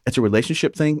it's a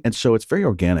relationship thing, and so it's very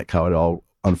organic how it all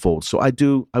unfolds. So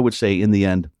I would say in the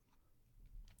end,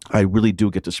 I really do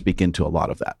get to speak into a lot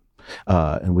of that,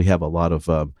 and we have a lot of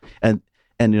and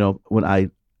when I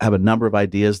have a number of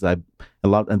ideas that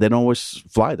and they don't always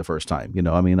fly the first time.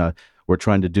 We're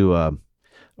trying to do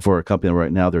for a company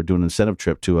right now. They're doing an incentive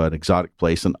trip to an exotic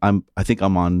place, and I think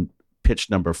I'm on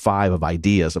pitch number 5 of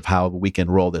ideas of how we can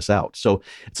roll this out. So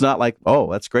it's not like,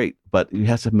 oh, that's great, but you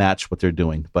have to match what they're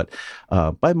doing. But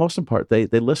by most in part, they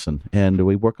listen, and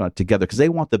we work on it together because they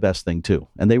want the best thing too,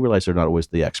 and they realize they're not always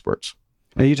the experts.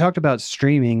 Now, you talked about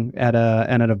streaming at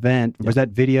an event. Was that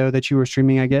video that you were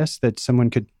streaming, I guess, that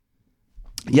someone could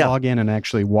log in and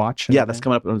actually watch? Yeah, that's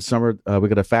coming up in the summer. We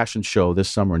got a fashion show this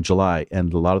summer in July,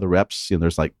 and a lot of the reps,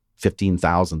 there's like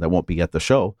 15,000 that won't be at the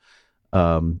show.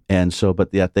 But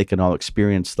yet they can all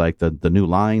experience like the new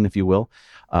line, if you will.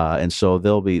 And so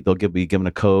they'll be given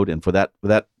a code, and for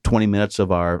that 20 minutes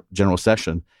of our general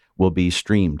session will be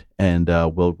streamed, and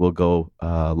we'll go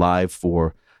live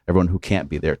for everyone who can't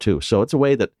be there too. So it's a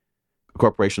way that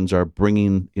corporations are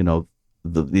bringing,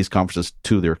 these conferences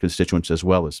to their constituents as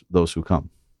well as those who come.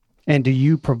 And do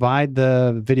you provide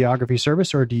the videography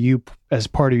service, or do you, as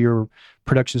part of your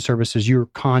production services, you're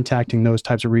contacting those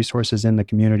types of resources in the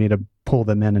community to pull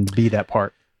them in and be that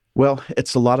part? Well,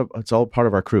 it's all part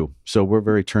of our crew. So we're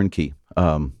very turnkey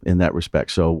in that respect.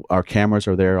 So our cameras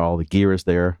are there, all the gear is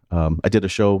there. I did a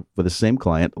show for the same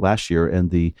client last year,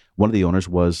 and one of the owners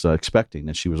was expecting,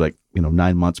 and she was like,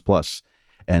 9 months plus.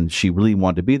 And she really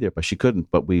wanted to be there, but she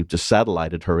couldn't. But we just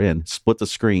satellited her in, split the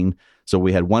screen. So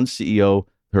we had one CEO,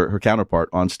 her counterpart,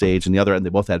 on stage, and the other end, they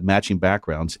both had matching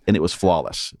backgrounds, and it was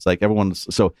flawless. It's like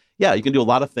so yeah, you can do a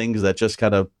lot of things that just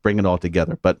kind of bring it all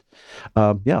together. But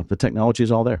the technology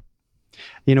is all there.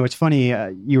 It's funny,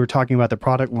 you were talking about the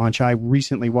product launch. I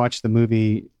recently watched the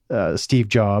movie Steve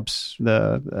Jobs,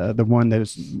 the one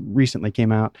that recently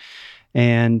came out.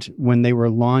 And when they were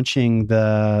launching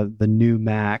the new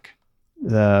Mac,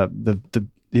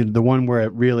 the one where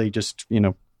it really just,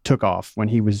 took off when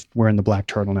he was wearing the black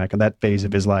turtleneck and that phase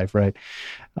of his life, right?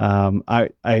 I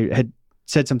had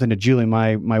said something to Julie.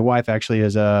 My wife actually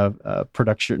is a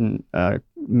production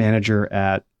manager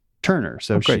at Turner.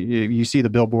 So you see the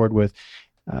billboard with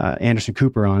Anderson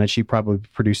Cooper on it. She probably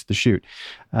produced the shoot.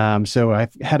 So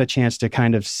I've had a chance to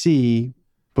kind of see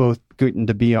both getting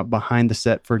to be behind the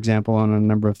set, for example, on a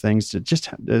number of things, to just,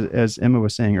 as Emma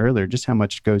was saying earlier, just how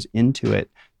much goes into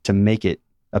it to make it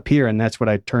appear. And that's what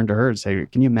I turned to her and say,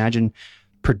 can you imagine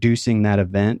producing that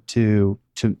event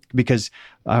because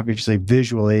obviously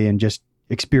visually and just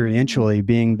experientially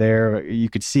being there, you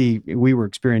could see we were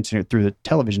experiencing it through the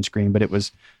television screen, but it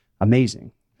was amazing.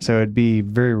 So it'd be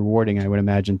very rewarding, I would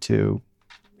imagine, to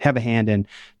have a hand in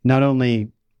not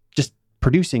only just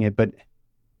producing it, but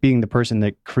being the person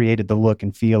that created the look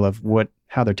and feel of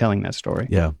how they're telling that story.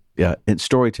 Yeah. Yeah, and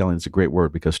storytelling is a great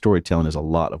word because storytelling is a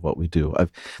lot of what we do.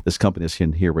 This company is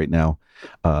in here right now.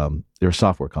 They're a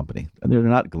software company, and they're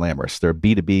not glamorous. They're a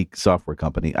B2B software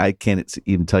company. I can't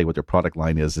even tell you what their product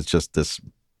line is. It's just this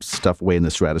stuff way in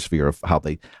the stratosphere of how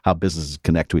businesses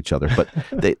connect to each other. But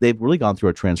they've really gone through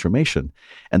a transformation,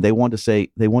 and they want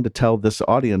to tell this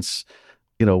audience,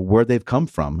 where they've come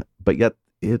from, but yet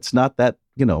it's not that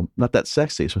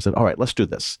sexy. So I said, all right, let's do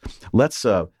this.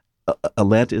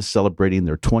 Atlanta is celebrating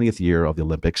their 20th year of the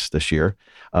Olympics this year.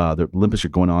 The Olympics are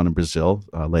going on in Brazil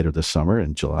later this summer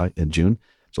in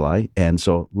July. And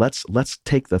so let's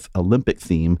take the Olympic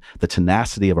theme, the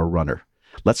tenacity of a runner.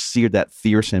 Let's see that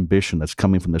fierce ambition that's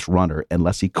coming from this runner, and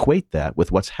let's equate that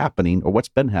with what's happening or what's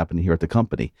been happening here at the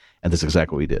company. And that's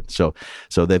exactly what we did. So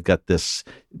they've got this,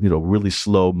 really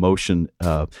slow motion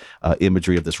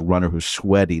imagery of this runner who's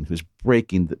sweating, who's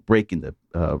breaking the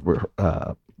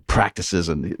practices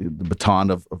and the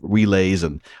baton of relays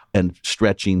and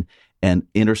stretching, and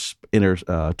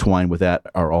intertwined with that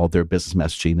are all their business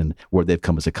messaging and where they've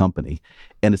come as a company.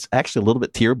 And it's actually a little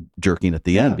bit tear-jerking at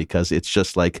the end because it's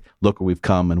just like, look where we've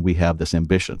come and we have this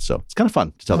ambition. So it's kind of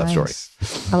fun to tell that story.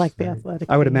 I like the athletic.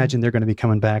 I would imagine they're going to be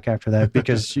coming back after that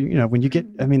because, when you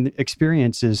get, the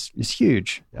experience is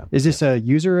huge. Yeah. Is this a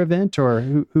user event or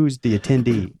who's the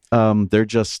attendee?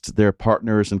 They're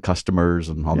partners and customers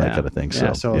and all that kind of thing.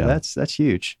 So that's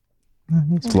huge.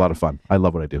 It's a lot of fun. I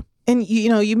love what I do. And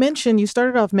you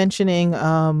started off mentioning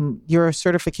your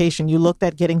certification. You looked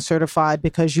at getting certified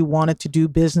because you wanted to do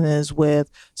business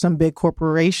with some big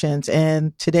corporations.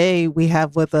 And today we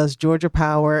have with us Georgia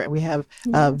Power. We have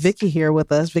Vicki here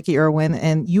with us, Vicki Irwin,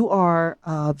 and you are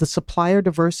the Supplier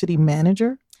Diversity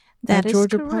Manager. That is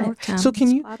Georgia correct. Power. So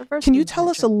can you tell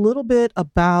us a little bit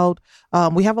about,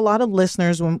 we have a lot of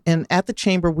listeners, and at the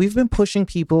Chamber, we've been pushing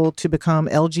people to become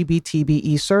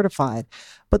LGBTBE certified,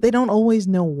 but they don't always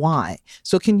know why.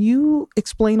 So can you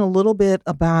explain a little bit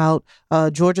about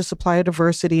Georgia Supplier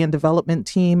Diversity and Development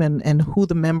Team and who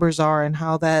the members are and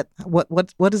how that,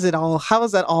 what is it all, how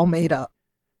is that all made up?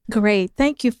 Great.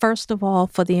 Thank you, first of all,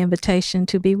 for the invitation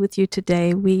to be with you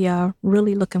today. We are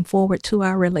really looking forward to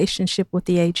our relationship with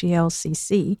the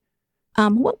AGLCC.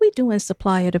 What we do in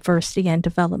supplier diversity and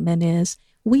development is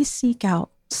we seek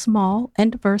out small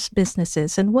and diverse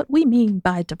businesses. And what we mean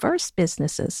by diverse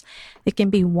businesses, it can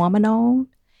be woman-owned,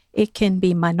 it can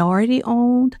be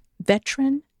minority-owned,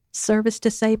 veteran,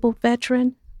 service-disabled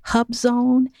veteran, hub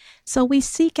zone. So we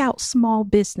seek out small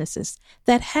businesses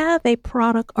that have a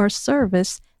product or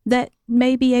service that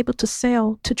may be able to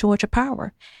sell to Georgia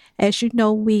Power. As you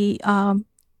know, we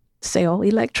sell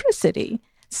electricity.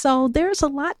 So there's a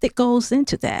lot that goes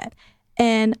into that.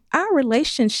 And our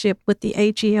relationship with the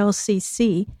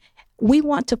AGLCC, we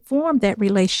want to form that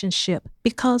relationship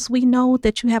because we know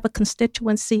that you have a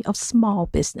constituency of small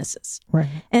businesses. Right.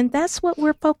 And that's what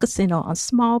we're focusing on,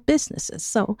 small businesses.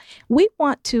 So we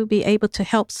want to be able to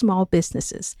help small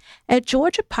businesses. At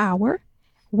Georgia Power,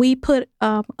 we put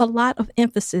a lot of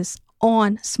emphasis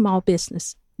on small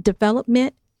business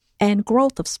development and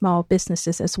growth of small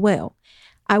businesses as well.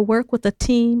 I work with a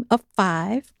team of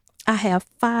 5. I have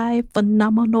 5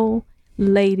 phenomenal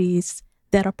ladies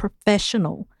that are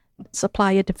professional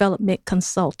supplier development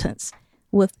consultants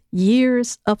with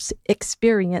years of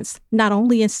experience, not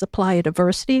only in supplier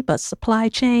diversity, but supply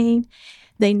chain.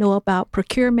 They know about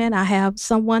procurement. I have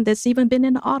someone that's even been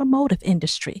in the automotive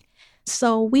industry.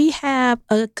 So we have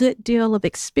a good deal of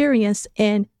experience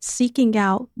in seeking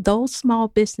out those small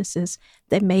businesses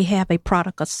that may have a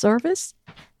product or service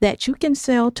that you can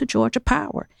sell to Georgia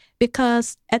Power.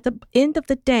 Because at the end of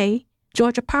the day,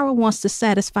 Georgia Power wants to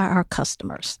satisfy our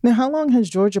customers. Now, how long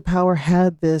has Georgia Power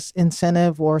had this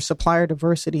incentive or supplier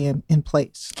diversity in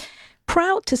place?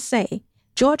 Proud to say,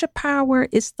 Georgia Power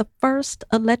is the first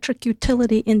electric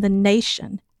utility in the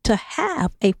nation to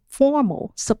have a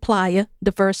formal supplier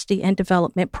diversity and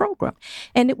development program.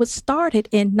 And it was started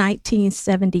in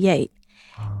 1978.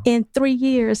 Wow. In 3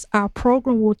 years, our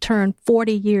program will turn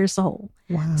 40 years old.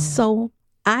 Wow. So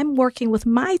I'm working with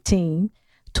my team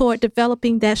toward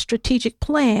developing that strategic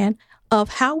plan of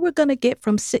how we're going to get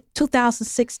from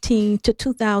 2016 to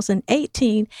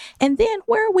 2018, and then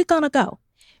where are we going to go?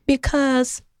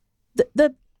 Because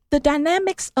the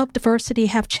dynamics of diversity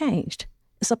have changed.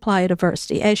 Supplier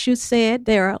diversity. As you said,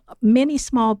 there are many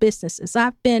small businesses.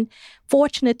 I've been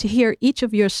fortunate to hear each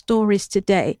of your stories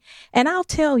today. And I'll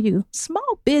tell you,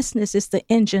 small business is the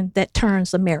engine that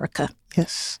turns America.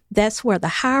 Yes. That's where the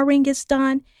hiring is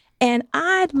done. And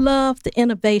I love the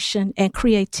innovation and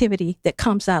creativity that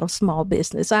comes out of small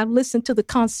business. I've listened to the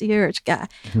concierge guy.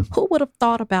 Who would have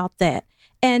thought about that?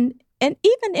 And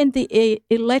even in the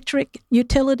electric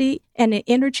utility and the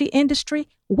energy industry,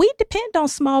 we depend on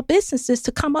small businesses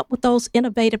to come up with those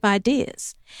innovative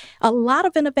ideas. A lot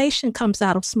of innovation comes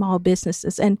out of small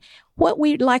businesses. And what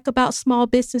we like about small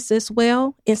businesses,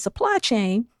 well, in supply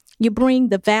chain, you bring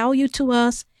the value to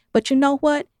us, but you know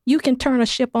what? You can turn a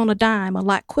ship on a dime a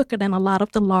lot quicker than a lot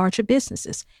of the larger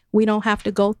businesses. We don't have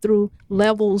to go through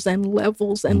levels and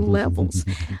levels and levels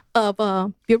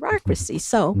of bureaucracy.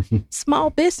 So small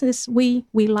business, we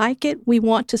like it. We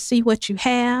want to see what you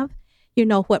have, you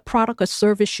know, what product or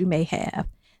service you may have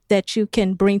that you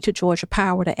can bring to Georgia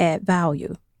Power to add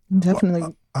value. Definitely.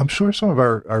 Well, I'm sure some of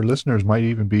our listeners might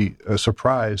even be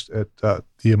surprised at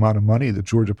the amount of money that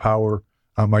Georgia Power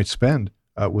might spend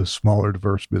with smaller,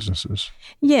 diverse businesses.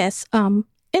 Yes.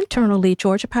 Internally,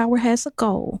 Georgia Power has a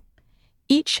goal.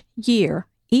 Each year,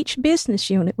 each business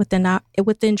unit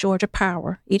within Georgia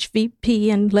Power, each VP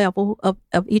and level of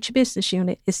each business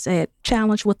unit is said,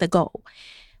 challenged with a goal.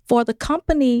 For the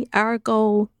company, our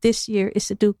goal this year is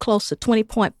to do close to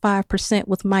 20.5%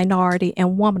 with minority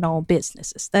and woman-owned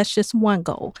businesses. That's just one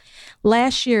goal.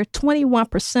 Last year,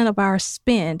 21% of our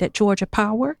spend at Georgia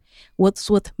Power was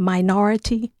with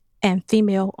minority and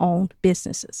female-owned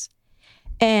businesses.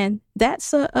 And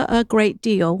that's a great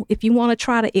deal. If you want to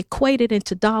try to equate it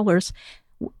into dollars,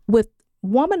 with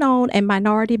woman-owned and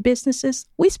minority businesses,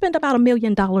 we spend about $1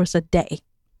 million a day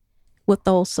with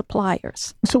those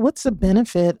suppliers. So what's the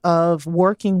benefit of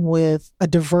working with a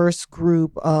diverse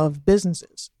group of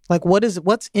businesses? Like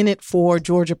what's in it for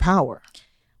Georgia Power?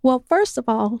 Well, first of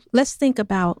all, let's think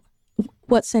about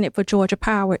what's in it for Georgia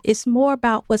Power. It's more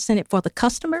about what's in it for the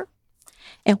customer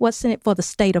and what's in it for the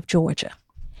state of Georgia.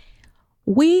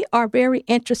 We are very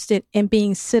interested in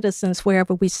being citizens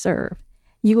wherever we serve.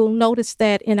 You will notice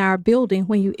that in our building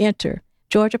when you enter.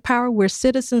 Georgia Power, we're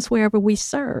citizens wherever we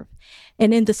serve.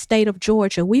 And in the state of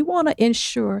Georgia, we want to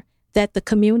ensure that the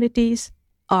communities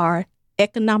are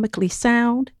economically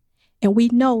sound. And we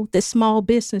know that small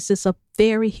business is a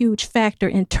very huge factor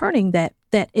in turning that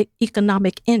that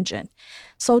economic engine.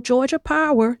 So Georgia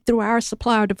Power, through our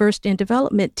supplier diversity and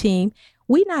development team,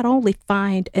 we not only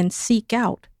find and seek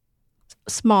out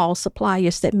small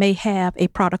suppliers that may have a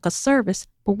product or service,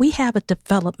 but we have a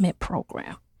development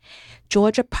program.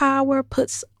 Georgia Power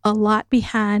puts a lot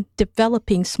behind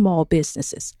developing small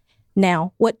businesses.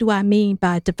 Now, what do I mean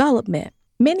by development?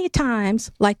 Many times,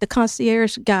 like the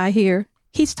concierge guy here,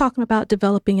 he's talking about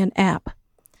developing an app.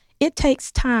 It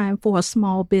takes time for a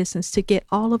small business to get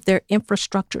all of their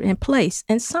infrastructure in place,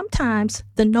 and sometimes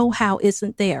the know-how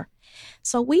isn't there.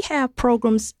 So we have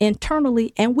programs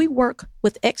internally, and we work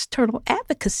with external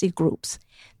advocacy groups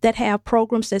that have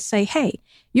programs that say, hey,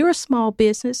 you're a small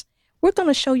business. We're going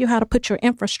to show you how to put your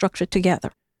infrastructure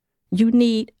together. You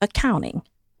need accounting.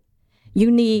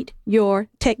 You need your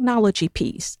technology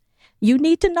piece. You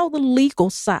need to know the legal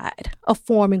side of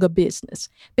forming a business.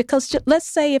 Because let's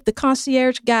say if the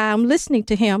concierge guy, I'm listening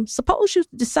to him, suppose you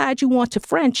decide you want to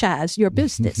franchise your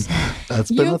business.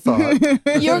 That's been a thought.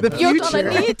 You're going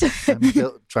to need to.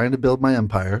 I'm trying to build my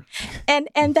empire.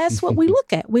 And that's what we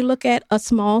look at. We look at a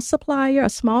small supplier, a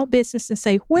small business, and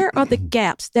say, where are the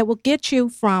gaps that will get you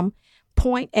from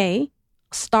point A,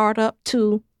 startup,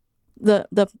 to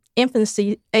the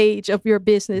infancy age of your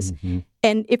business. Mm-hmm.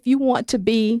 And if you want to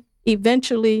be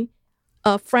eventually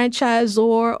a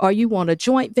franchisor or you want a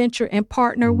joint venture and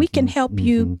partner, mm-hmm. we can help mm-hmm.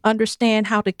 you understand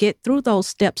how to get through those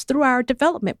steps through our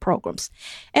development programs.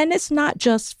 And it's not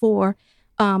just for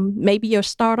maybe your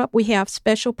startup. We have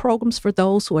special programs for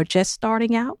those who are just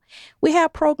starting out. We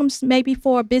have programs maybe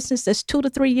for a business that's 2 to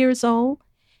 3 years old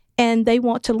and they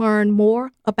want to learn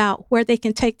more about where they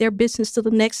can take their business to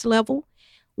the next level.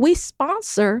 We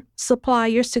sponsor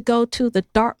suppliers to go to the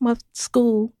Dartmouth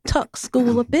Tuck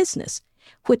School of Business,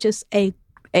 which is a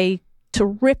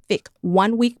terrific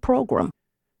 1-week program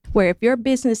where if your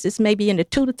business is maybe in the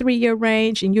 2 to 3 year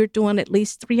range and you're doing at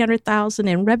least $300,000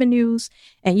 in revenues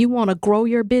and you want to grow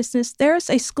your business, there's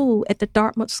a school at the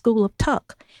Dartmouth School of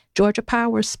Tuck. Georgia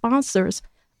Power sponsors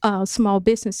small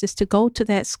businesses to go to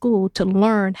that school to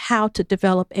learn how to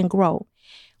develop and grow.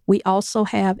 We also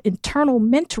have internal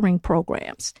mentoring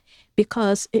programs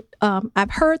because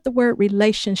I've heard the word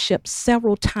relationship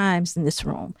several times in this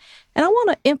room. And I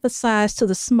want to emphasize to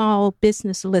the small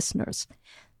business listeners,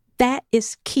 that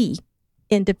is key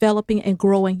in developing and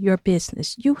growing your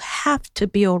business. You have to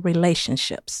build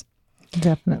relationships.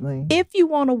 Definitely. If you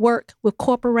want to work with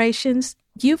corporations,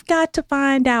 you've got to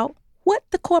find out what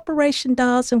the corporation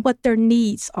does and what their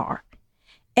needs are.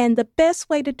 And the best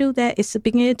way to do that is to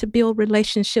begin to build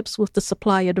relationships with the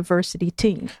supplier diversity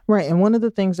team. Right. And one of the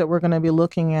things that we're going to be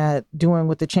looking at doing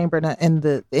with the chamber,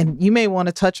 and you may want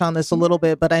to touch on this a little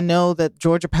bit, but I know that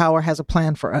Georgia Power has a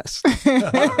plan for us.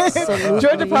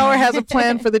 Georgia Power has a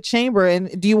plan for the chamber.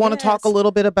 And do you want to talk a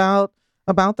little bit about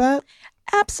that?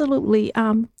 Absolutely.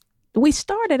 We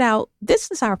started out,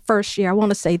 this is our first year. I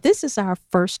want to say this is our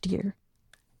first year.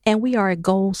 And we are a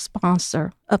gold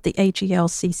sponsor of the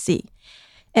AGLCC.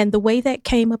 And the way that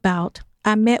came about,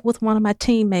 I met with one of my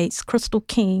teammates, Crystal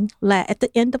King, at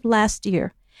the end of last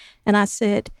year. And I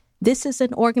said, this is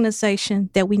an organization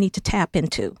that we need to tap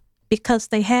into because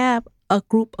they have a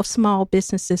group of small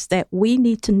businesses that we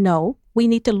need to know. We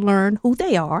need to learn who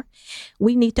they are.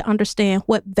 We need to understand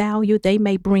what value they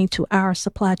may bring to our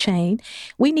supply chain.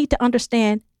 We need to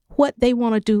understand what they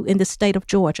want to do in the state of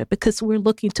Georgia because we're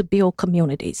looking to build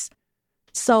communities.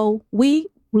 So we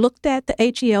looked at the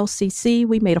AGLCC,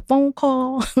 we made a phone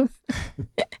call,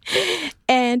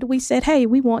 and we said, hey,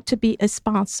 we want to be a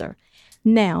sponsor.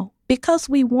 Now, because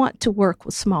we want to work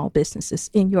with small businesses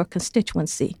in your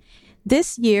constituency,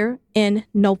 this year in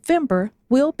November,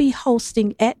 we'll be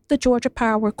hosting at the Georgia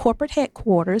Power corporate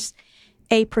headquarters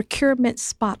a procurement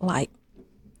spotlight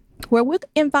where we're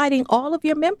inviting all of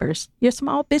your members, your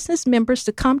small business members,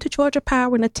 to come to Georgia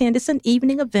Power and attend. It's an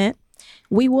evening event.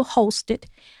 We will host it.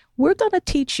 We're going to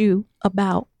teach you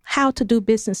about how to do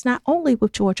business, not only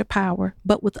with Georgia Power,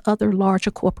 but with other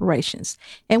larger corporations.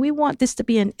 And we want this to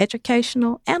be an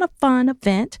educational and a fun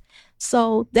event.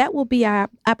 So that will be I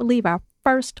believe, our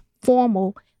first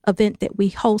formal event that we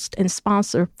host and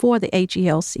sponsor for the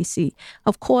AGLCC.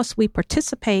 Of course, we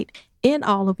participate in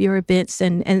all of your events,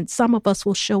 and some of us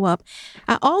will show up.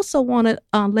 I also want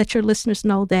to let your listeners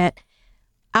know that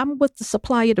I'm with the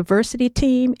supplier diversity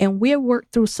team, and we're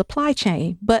worked through supply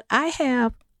chain, but I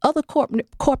have other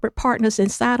corporate partners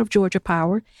inside of Georgia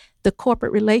Power. The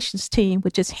corporate relations team,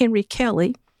 which is Henry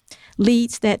Kelly,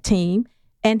 leads that team,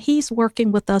 and he's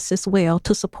working with us as well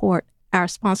to support our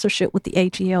sponsorship with the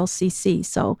AGLCC.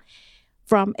 So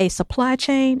from a supply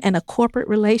chain and a corporate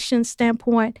relations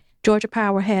standpoint, Georgia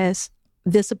Power has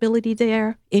visibility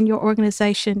there in your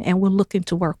organization, and we're looking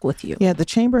to work with you. Yeah, the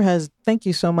Chamber thank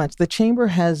you so much. The Chamber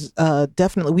has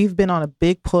definitely, we've been on a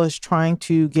big push trying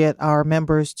to get our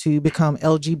members to become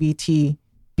LGBT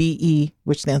BE,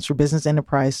 which stands for Business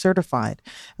Enterprise Certified.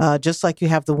 Just like you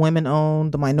have the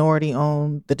women-owned, the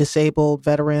minority-owned, the disabled,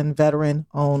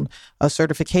 veteran-owned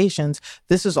certifications,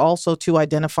 this is also to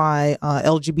identify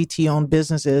LGBT-owned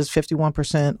businesses,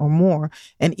 51% or more.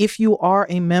 And if you are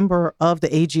a member of the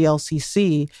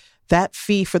AGLCC, that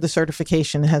fee for the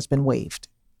certification has been waived.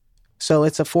 So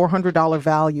it's a $400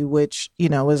 value, which,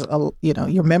 is,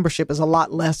 your membership is a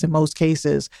lot less in most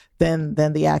cases than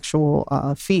the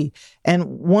actual fee.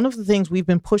 And one of the things we've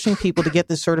been pushing people to get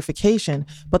this certification,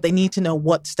 but they need to know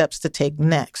what steps to take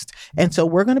next. And so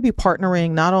we're going to be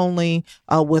partnering not only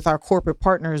with our corporate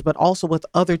partners, but also with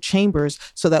other chambers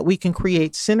so that we can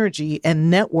create synergy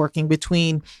and networking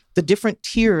between the different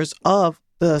tiers of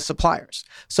the suppliers.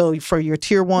 So for your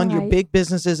tier one, your big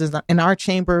businesses in our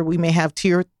chamber, we may have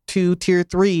tier 2, tier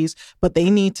 3s, but they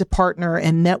need to partner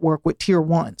and network with tier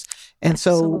 1s. And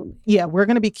so, we're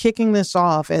going to be kicking this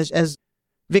off as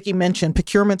Vicki mentioned.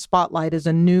 Procurement Spotlight is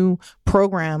a new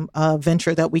program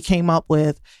venture that we came up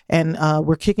with, and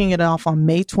we're kicking it off on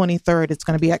May 23rd. It's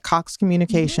going to be at Cox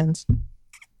Communications. Mm-hmm.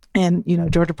 And,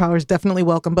 Georgia Power is definitely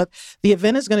welcome. But the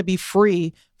event is going to be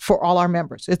free for all our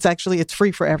members. It's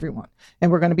free for everyone.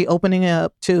 And we're going to be opening it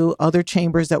up to other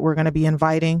chambers that we're going to be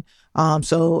inviting.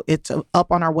 So it's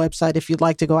up on our website if you'd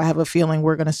like to go. I have a feeling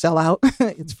we're going to sell out.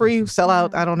 It's free, sell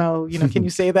out. I don't know, can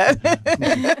you say that?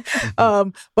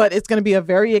 But it's going to be a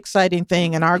very exciting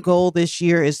thing. And our goal this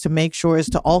year is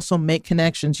to also make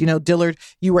connections. Dillard,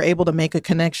 you were able to make a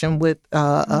connection with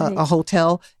a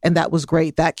hotel, and that was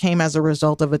great. That came as a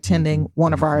result of attending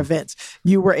one of our events.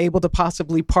 You were able to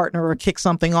possibly partner or kick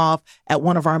something off at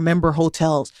one of our member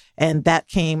hotels, and that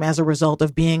came as a result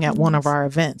of being at one of our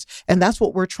events. And that's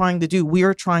what we're trying to do. We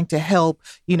are trying to help,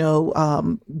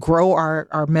 grow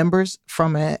our members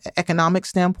from an economic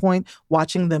standpoint,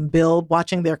 watching them build,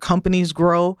 watching their companies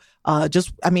grow.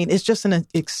 It's just an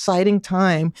exciting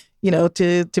time,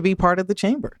 to be part of the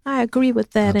chamber. I agree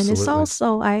with that. Absolutely. And it's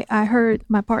also, I heard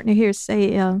my partner here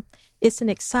say, it's an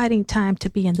exciting time to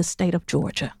be in the state of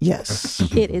Georgia. Yes.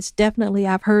 It is definitely.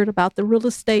 I've heard about the real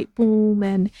estate boom,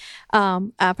 and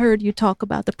I've heard you talk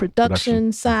about the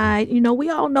production side.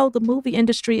 We all know the movie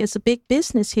industry is a big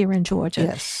business here in Georgia.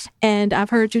 Yes. And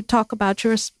I've heard you talk about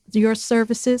your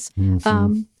services.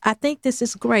 Mm-hmm. I think this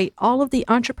is great. All of the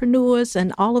entrepreneurs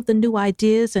and all of the new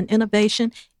ideas and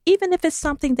innovation, even if it's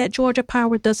something that Georgia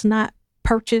Power does not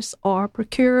purchase or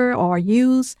procure or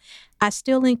use, I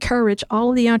still encourage all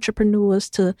of the entrepreneurs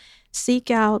to seek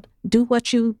out, do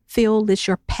what you feel is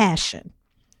your passion.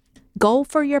 Go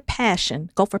for your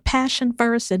passion. Go for passion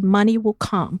first, and money will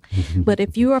come. But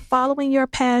if you are following your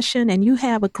passion and you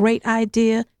have a great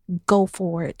idea, go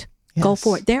for it. Yes. Go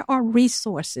for it. There are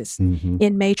resources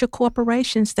in major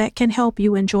corporations that can help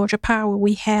you. In Georgia Power,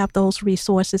 we have those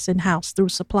resources in-house through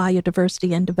Supplier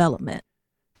Diversity and Development.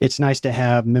 It's nice to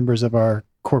have members of our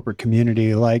corporate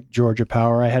community like Georgia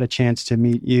Power. I had a chance to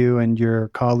meet you and your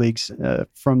colleagues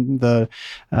from the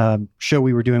show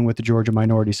we were doing with the Georgia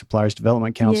Minority Suppliers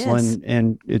Development Council. Yes.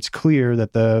 And it's clear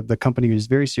that the company is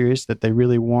very serious, that they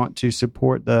really want to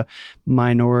support the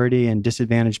minority and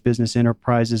disadvantaged business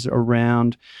enterprises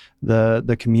around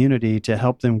the community to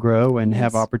help them grow and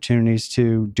have opportunities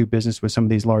to do business with some of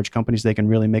these large companies. They can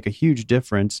really make a huge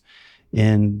difference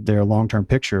in their long-term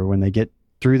picture when they get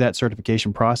through that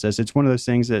certification process. It's one of those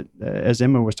things that, as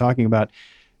Emma was talking about,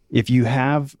 if you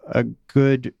have a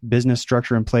good business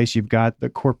structure in place, you've got the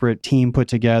corporate team put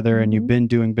together, and you've been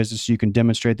doing business, you can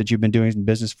demonstrate that you've been doing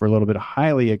business for a little bit. I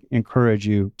highly encourage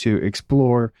you to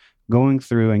explore going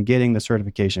through and getting the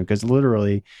certification, because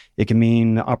literally it can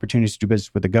mean opportunities to do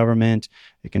business with the government.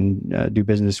 It can do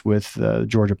business with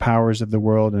Georgia Powers of the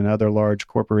world and other large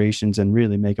corporations, and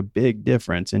really make a big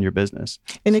difference in your business.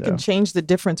 And it can change the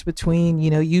difference between,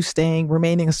 you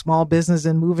remaining a small business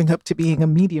and moving up to being a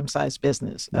medium-sized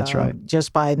business. That's right.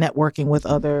 Just by networking with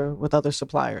other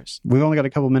suppliers. We've only got a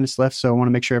couple minutes left, so I want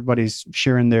to make sure everybody's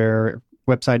sharing their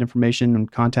website information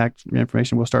and contact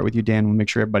information. We'll start with you, Dan. We'll make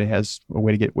sure everybody has a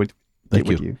way to get with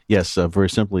you. Yes, very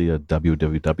simply,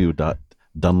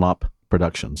 www.Dunlop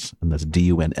Productions, and that's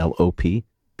DUNLOP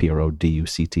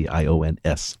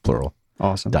PRODUCTIONS plural.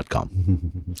 Awesome.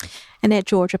 .com. And at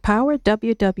Georgia Power,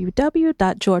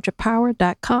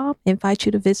 www.georgiapower.com. Invite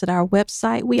you to visit our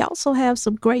website. We also have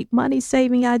some great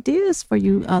money-saving ideas for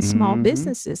you small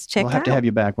businesses. Check out. We'll have to have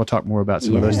you back. We'll talk more about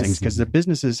some of those things, because the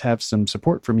businesses have some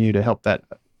support from you to help that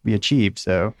be achieved.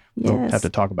 So we'll have to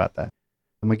talk about that.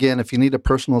 Again, if you need a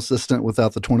personal assistant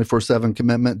without the 24/7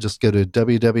 commitment, just go to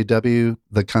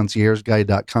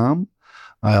www.theconciergeguy.com.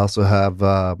 I also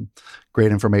have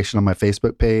great information on my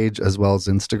Facebook page, as well as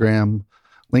Instagram,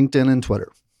 LinkedIn, and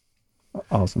Twitter.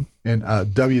 Awesome. And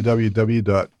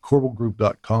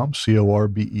www.corbelgroup.com,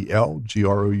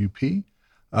 CORBELGROUP.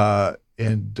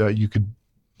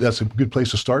 That's a good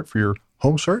place to start for your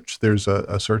home search. There's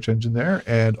a search engine there.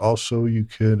 And also you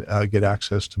could get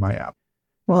access to my app.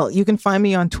 Well, you can find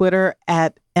me on Twitter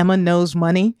at Emma Knows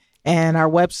Money. And our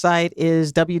website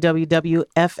is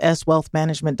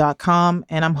www.fswealthmanagement.com.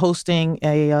 And I'm hosting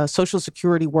a Social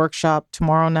Security workshop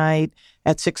tomorrow night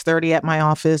at 6:30 at my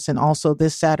office, and also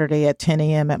this Saturday at 10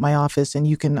 a.m. at my office. And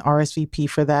you can RSVP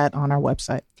for that on our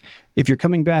website. If you're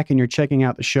coming back and you're checking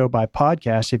out the show by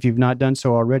podcast, if you've not done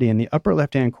so already, in the upper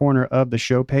left-hand corner of the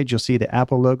show page, you'll see the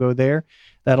Apple logo there.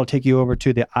 That'll take you over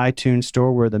to the iTunes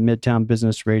store where the Midtown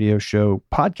Business Radio Show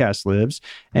podcast lives,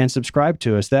 and subscribe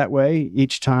to us. That way,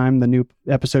 each time the new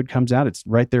episode comes out, it's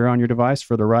right there on your device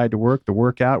for the ride to work, the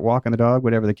workout, walking the dog,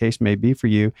 whatever the case may be for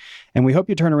you. And we hope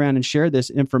you turn around and share this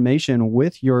information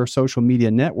with your social media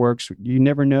networks. You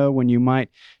never know when you might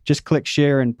just click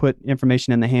share and put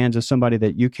information in the hands of somebody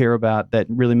that you care about that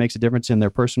really makes a difference in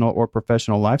their personal or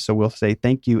professional life. So we'll say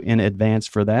thank you in advance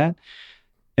for that.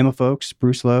 Emma Folks,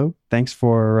 Bruce Lowe, thanks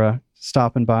for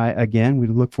stopping by again. We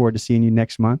look forward to seeing you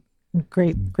next month.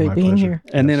 Great My being pleasure. here.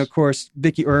 And then, of course,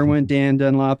 Vicki Irwin, Dan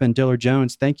Dunlop, and Diller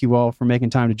Jones, thank you all for making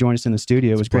time to join us in the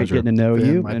studio. It was great getting to know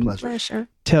you My and pleasure.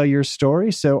 tell your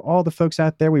story. So all the folks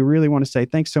out there, we really want to say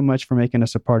thanks so much for making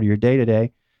us a part of your day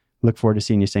today. Look forward to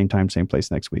seeing you same time, same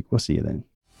place next week. We'll see you then.